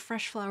flowers, like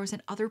fresh flowers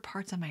in other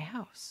parts of my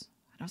house.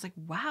 And I was like,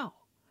 wow,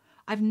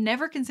 I've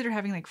never considered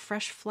having like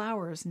fresh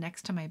flowers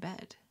next to my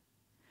bed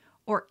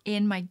or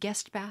in my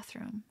guest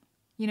bathroom,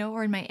 you know,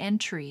 or in my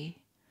entry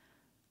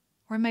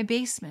or in my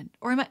basement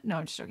or no,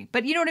 I'm just joking.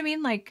 But you know what I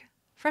mean? Like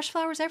fresh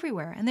flowers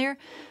everywhere and they're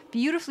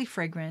beautifully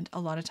fragrant a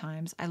lot of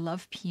times. I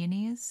love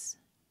peonies.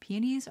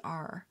 Peonies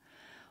are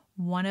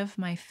one of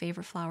my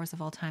favorite flowers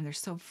of all time. They're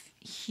so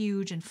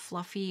huge and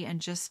fluffy and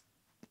just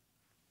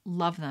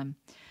love them.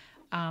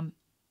 On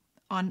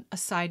a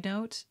side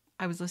note,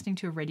 I was listening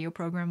to a radio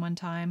program one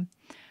time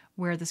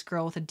where this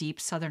girl with a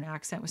deep Southern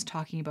accent was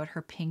talking about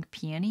her pink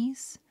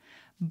peonies,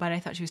 but I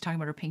thought she was talking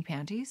about her pink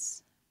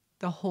panties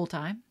the whole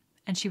time.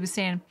 And she was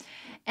saying,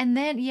 and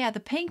then, yeah, the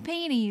pink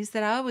peonies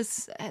that I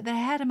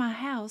had in my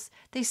house,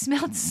 they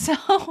smelled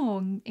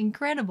so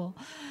incredible.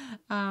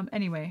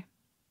 Anyway,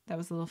 that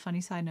was a little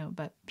funny side note,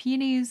 but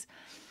peonies.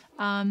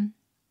 And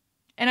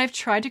I've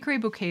tried to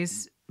create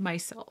bouquets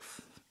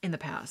myself in the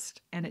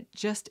past, and it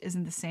just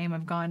isn't the same.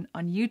 I've gone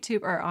on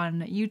YouTube.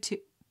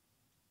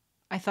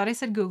 I thought I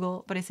said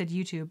Google, but I said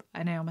YouTube,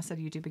 and I almost said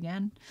YouTube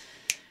again.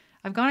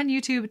 I've gone on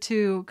YouTube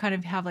to kind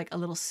of have like a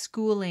little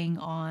schooling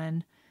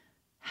on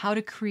how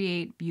to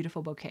create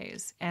beautiful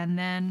bouquets. And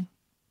then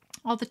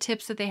all the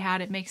tips that they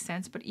had, it makes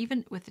sense. But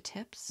even with the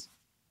tips,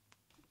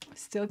 I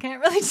still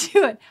can't really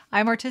do it.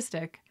 I'm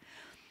artistic,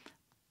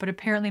 but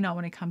apparently not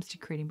when it comes to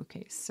creating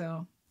bouquets.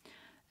 So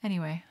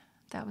anyway,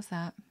 that was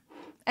that.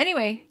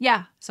 Anyway,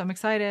 yeah, so I'm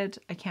excited.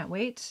 I can't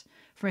wait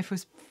for my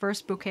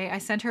first bouquet. I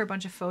sent her a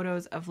bunch of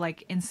photos of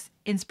like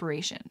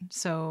inspiration.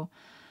 So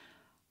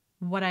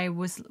what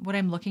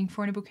I'm looking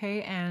for in a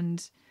bouquet,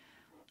 and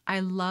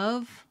I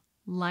love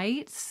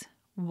lights,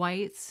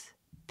 whites,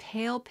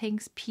 pale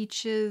pinks,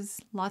 peaches,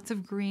 lots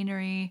of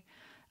greenery.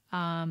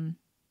 But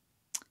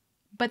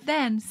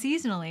then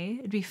seasonally,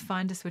 it'd be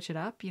fun to switch it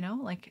up, you know,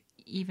 like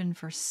even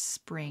for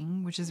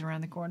spring, which is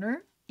around the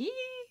corner,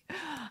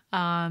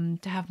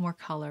 to have more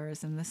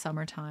colors in the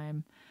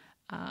summertime.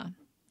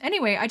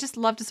 Anyway, I just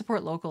love to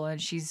support local,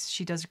 and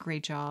she does a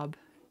great job,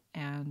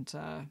 and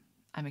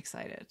I'm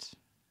excited.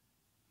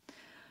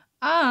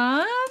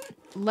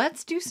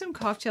 Let's do some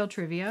cocktail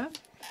trivia,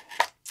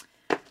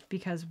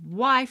 because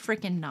why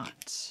freaking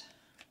not?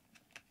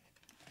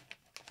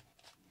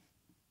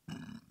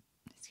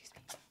 Excuse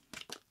me.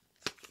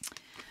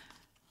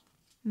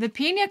 The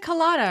pina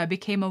colada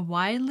became a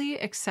widely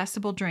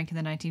accessible drink in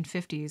the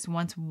 1950s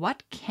once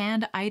what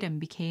canned item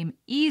became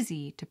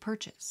easy to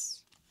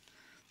purchase?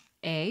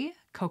 A,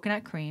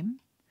 coconut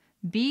cream,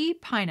 B,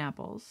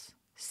 pineapples,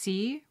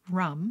 C,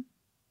 rum,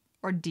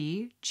 or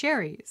D,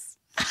 cherries?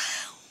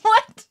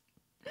 What?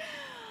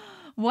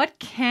 What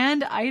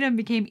canned item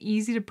became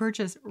easy to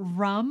purchase?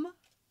 Rum?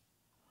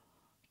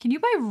 Can you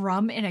buy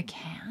rum in a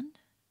can?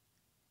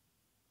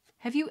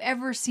 Have you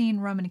ever seen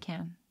rum in a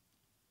can?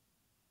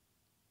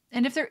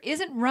 And if there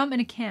isn't rum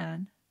in a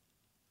can,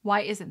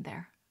 why isn't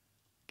there?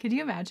 Could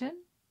you imagine?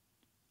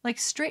 Like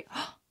straight...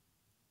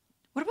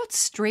 What about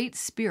straight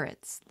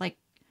spirits? Like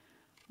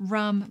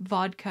rum,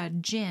 vodka,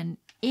 gin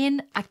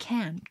in a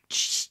can?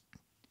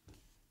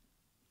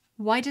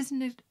 Why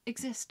doesn't it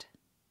exist?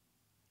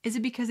 Is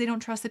it because they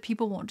don't trust that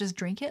people won't just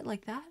drink it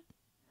like that?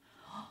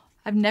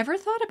 I've never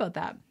thought about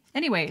that.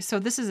 Anyway, so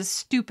this is a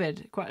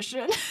stupid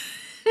question.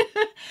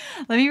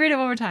 Let me read it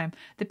one more time.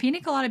 The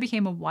pina colada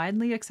became a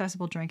widely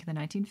accessible drink in the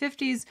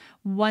 1950s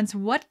once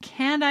what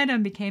canned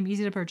item became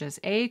easy to purchase?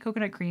 A,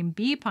 coconut cream,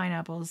 B,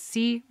 pineapples,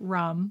 C,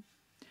 rum,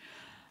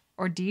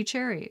 or D,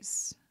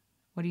 cherries?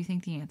 What do you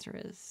think the answer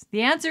is?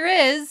 The answer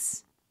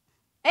is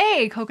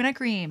A, coconut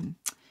cream.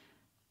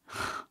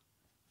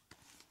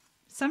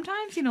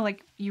 Sometimes, you know,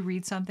 like you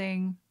read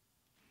something.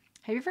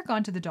 Have you ever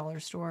gone to the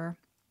dollar store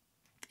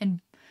and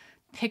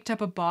picked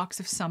up a box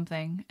of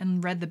something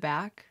and read the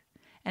back?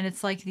 And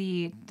it's like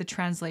the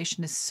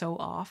translation is so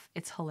off.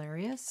 It's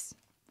hilarious.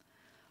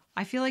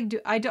 I feel like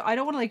I don't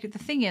want to, like, the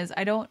thing is,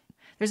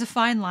 there's a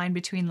fine line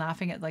between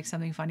laughing at like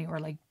something funny or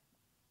like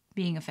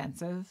being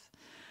offensive.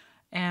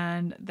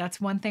 And that's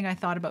one thing I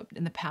thought about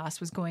in the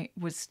past was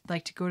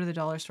like to go to the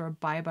dollar store,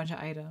 buy a bunch of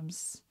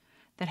items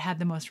that had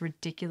the most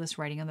ridiculous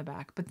writing on the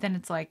back. But then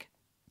it's like,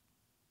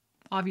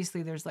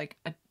 obviously there's like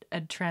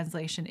a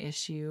translation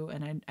issue,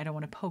 and I don't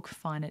want to poke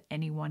fun at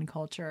any one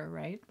culture,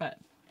 right? But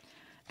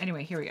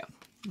anyway, here we go.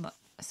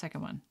 A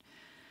second one.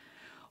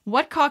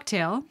 What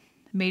cocktail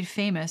made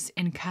famous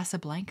in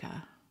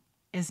Casablanca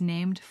is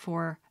named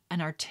for an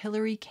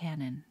artillery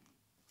cannon?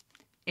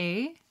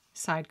 A,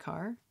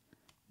 sidecar,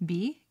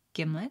 B,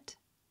 gimlet,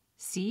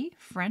 C,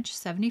 French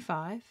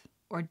 75,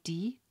 or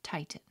D,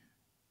 Titan?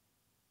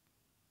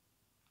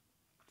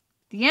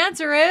 The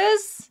answer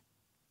is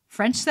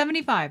French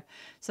 75.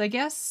 So I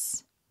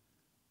guess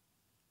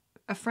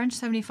a French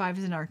 75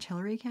 is an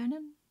artillery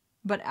cannon.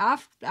 But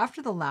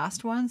after the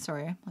last one,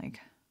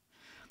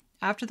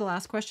 after the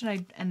last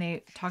question, and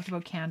they talked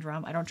about canned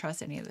rum, I don't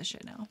trust any of this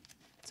shit now.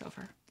 It's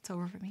over. It's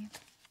over for me.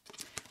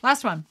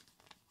 Last one.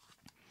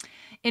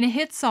 In a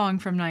hit song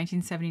from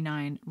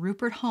 1979,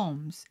 Rupert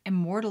Holmes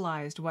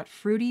immortalized what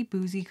fruity,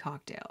 boozy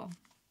cocktail?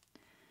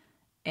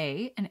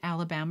 A, an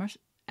Alabama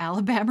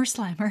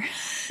Slammer.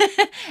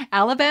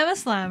 Alabama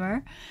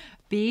Slammer.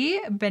 B,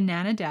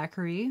 banana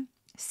daiquiri.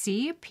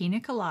 C,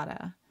 pina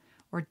colada.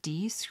 Or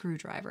D,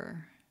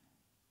 screwdriver?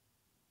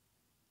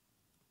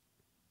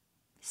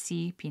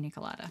 C, pina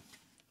colada.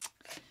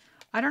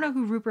 I don't know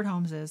who Rupert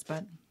Holmes is,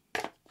 but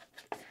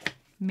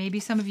maybe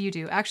some of you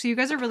do. Actually, you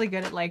guys are really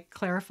good at like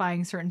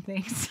clarifying certain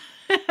things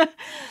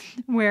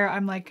where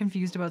I'm like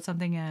confused about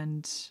something,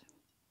 and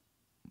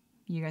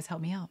you guys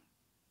help me out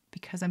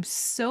because I'm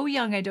so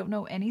young. I don't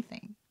know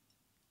anything.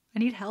 I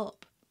need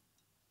help.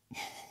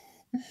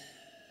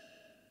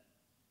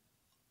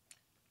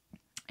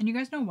 And you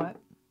guys know what?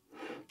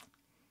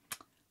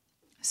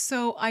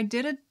 So I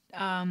did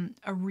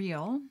a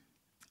reel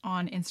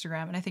on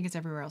Instagram, and I think it's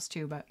everywhere else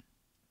too, but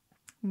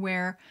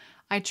where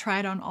I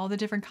tried on all the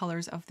different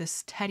colors of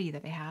this teddy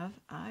that I have.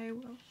 I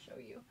will show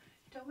you.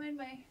 Don't mind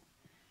my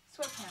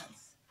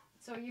sweatpants.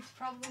 So you've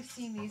probably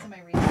seen these in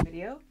my recent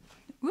video.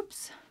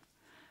 Whoops.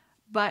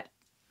 But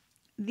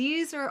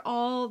these are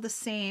all the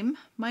same,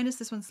 minus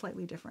this one's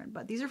slightly different,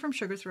 but these are from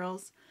Sugar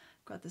Thrills.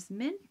 I've got this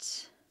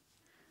mint,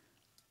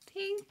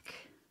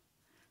 pink.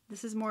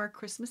 This is more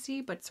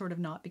Christmassy, but sort of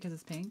not because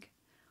it's pink.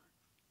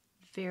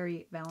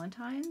 Very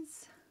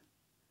Valentine's.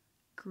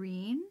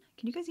 Green.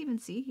 Can you guys even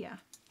see? Yeah.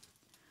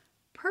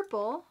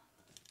 Purple.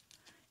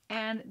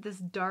 And this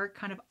dark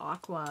kind of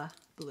aqua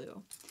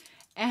blue.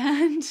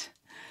 And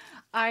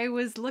I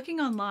was looking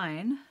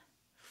online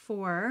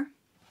for...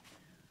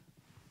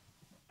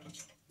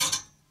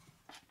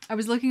 I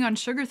was looking on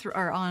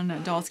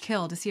on Dolls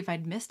Kill to see if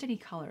I'd missed any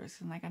colors.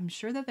 I'm like, I'm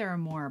sure that there are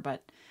more,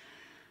 but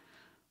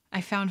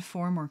I found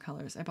 4 more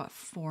colors. I bought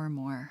 4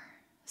 more.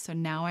 So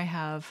now I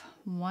have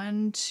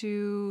 1,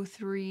 2,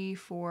 3,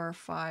 4,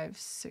 5,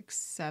 6,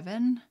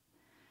 7,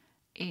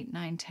 8,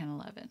 9, 10,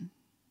 11.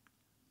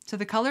 So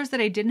the colors that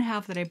I didn't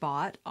have that I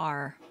bought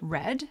are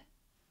red,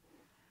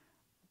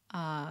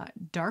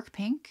 dark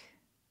pink,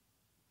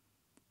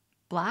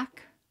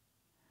 black,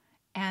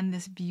 and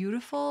this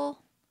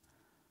beautiful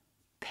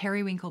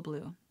periwinkle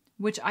blue,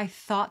 which I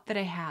thought that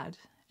I had,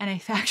 and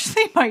I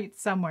actually might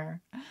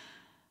somewhere,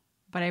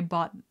 but I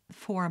bought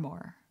 4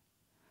 more.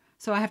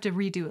 So I have to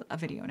redo a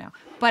video now.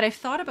 But I've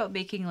thought about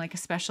making like a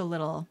special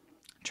little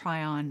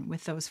try on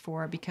with those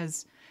 4,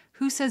 because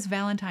who says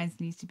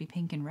Valentine's needs to be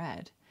pink and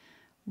red?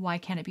 Why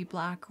can't it be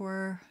black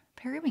or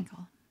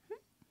periwinkle?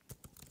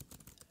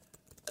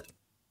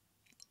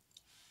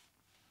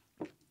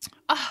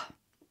 Ah,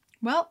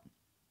 well,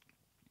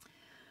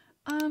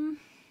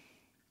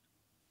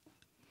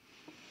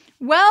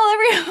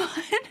 everyone,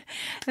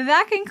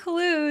 that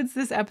concludes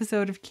this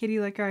episode of Kitty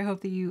Liquor. I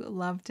hope that you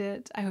loved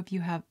it. I hope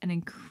you have an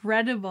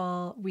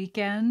incredible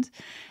weekend.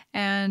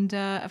 And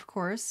of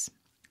course,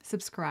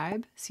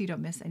 subscribe so you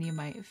don't miss any of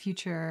my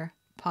future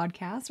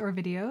podcasts or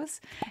videos.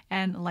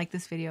 And like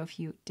this video if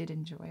you did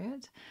enjoy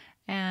it.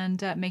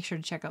 And make sure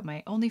to check out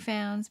my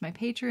OnlyFans, my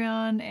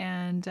Patreon,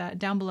 and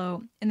down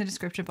below in the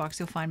description box,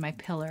 you'll find my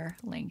Pillar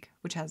link,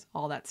 which has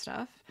all that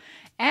stuff.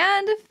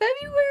 And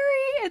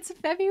it's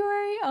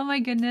February, oh my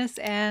goodness.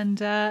 And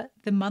the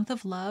month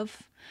of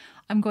love,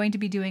 I'm going to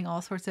be doing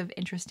all sorts of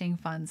interesting,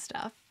 fun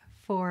stuff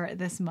for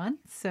this month.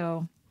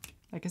 So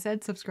like I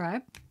said,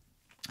 subscribe.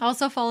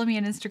 Also follow me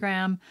on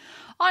Instagram,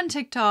 on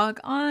TikTok,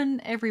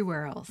 on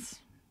everywhere else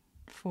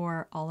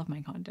for all of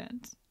my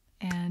content.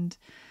 And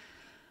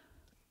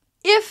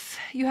if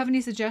you have any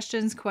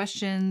suggestions,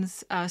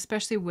 questions,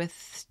 especially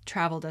with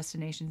travel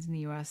destinations in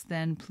the US,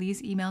 then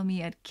please email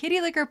me at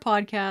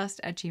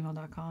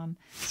kittyliquorpodcast@gmail.com.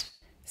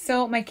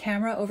 So my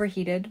camera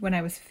overheated when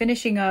I was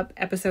finishing up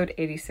episode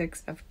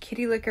 86 of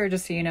Kitty Liquor,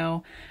 just so you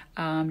know.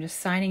 Just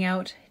signing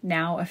out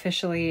now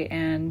officially,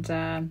 and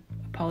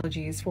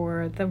apologies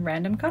for the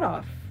random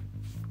cutoff.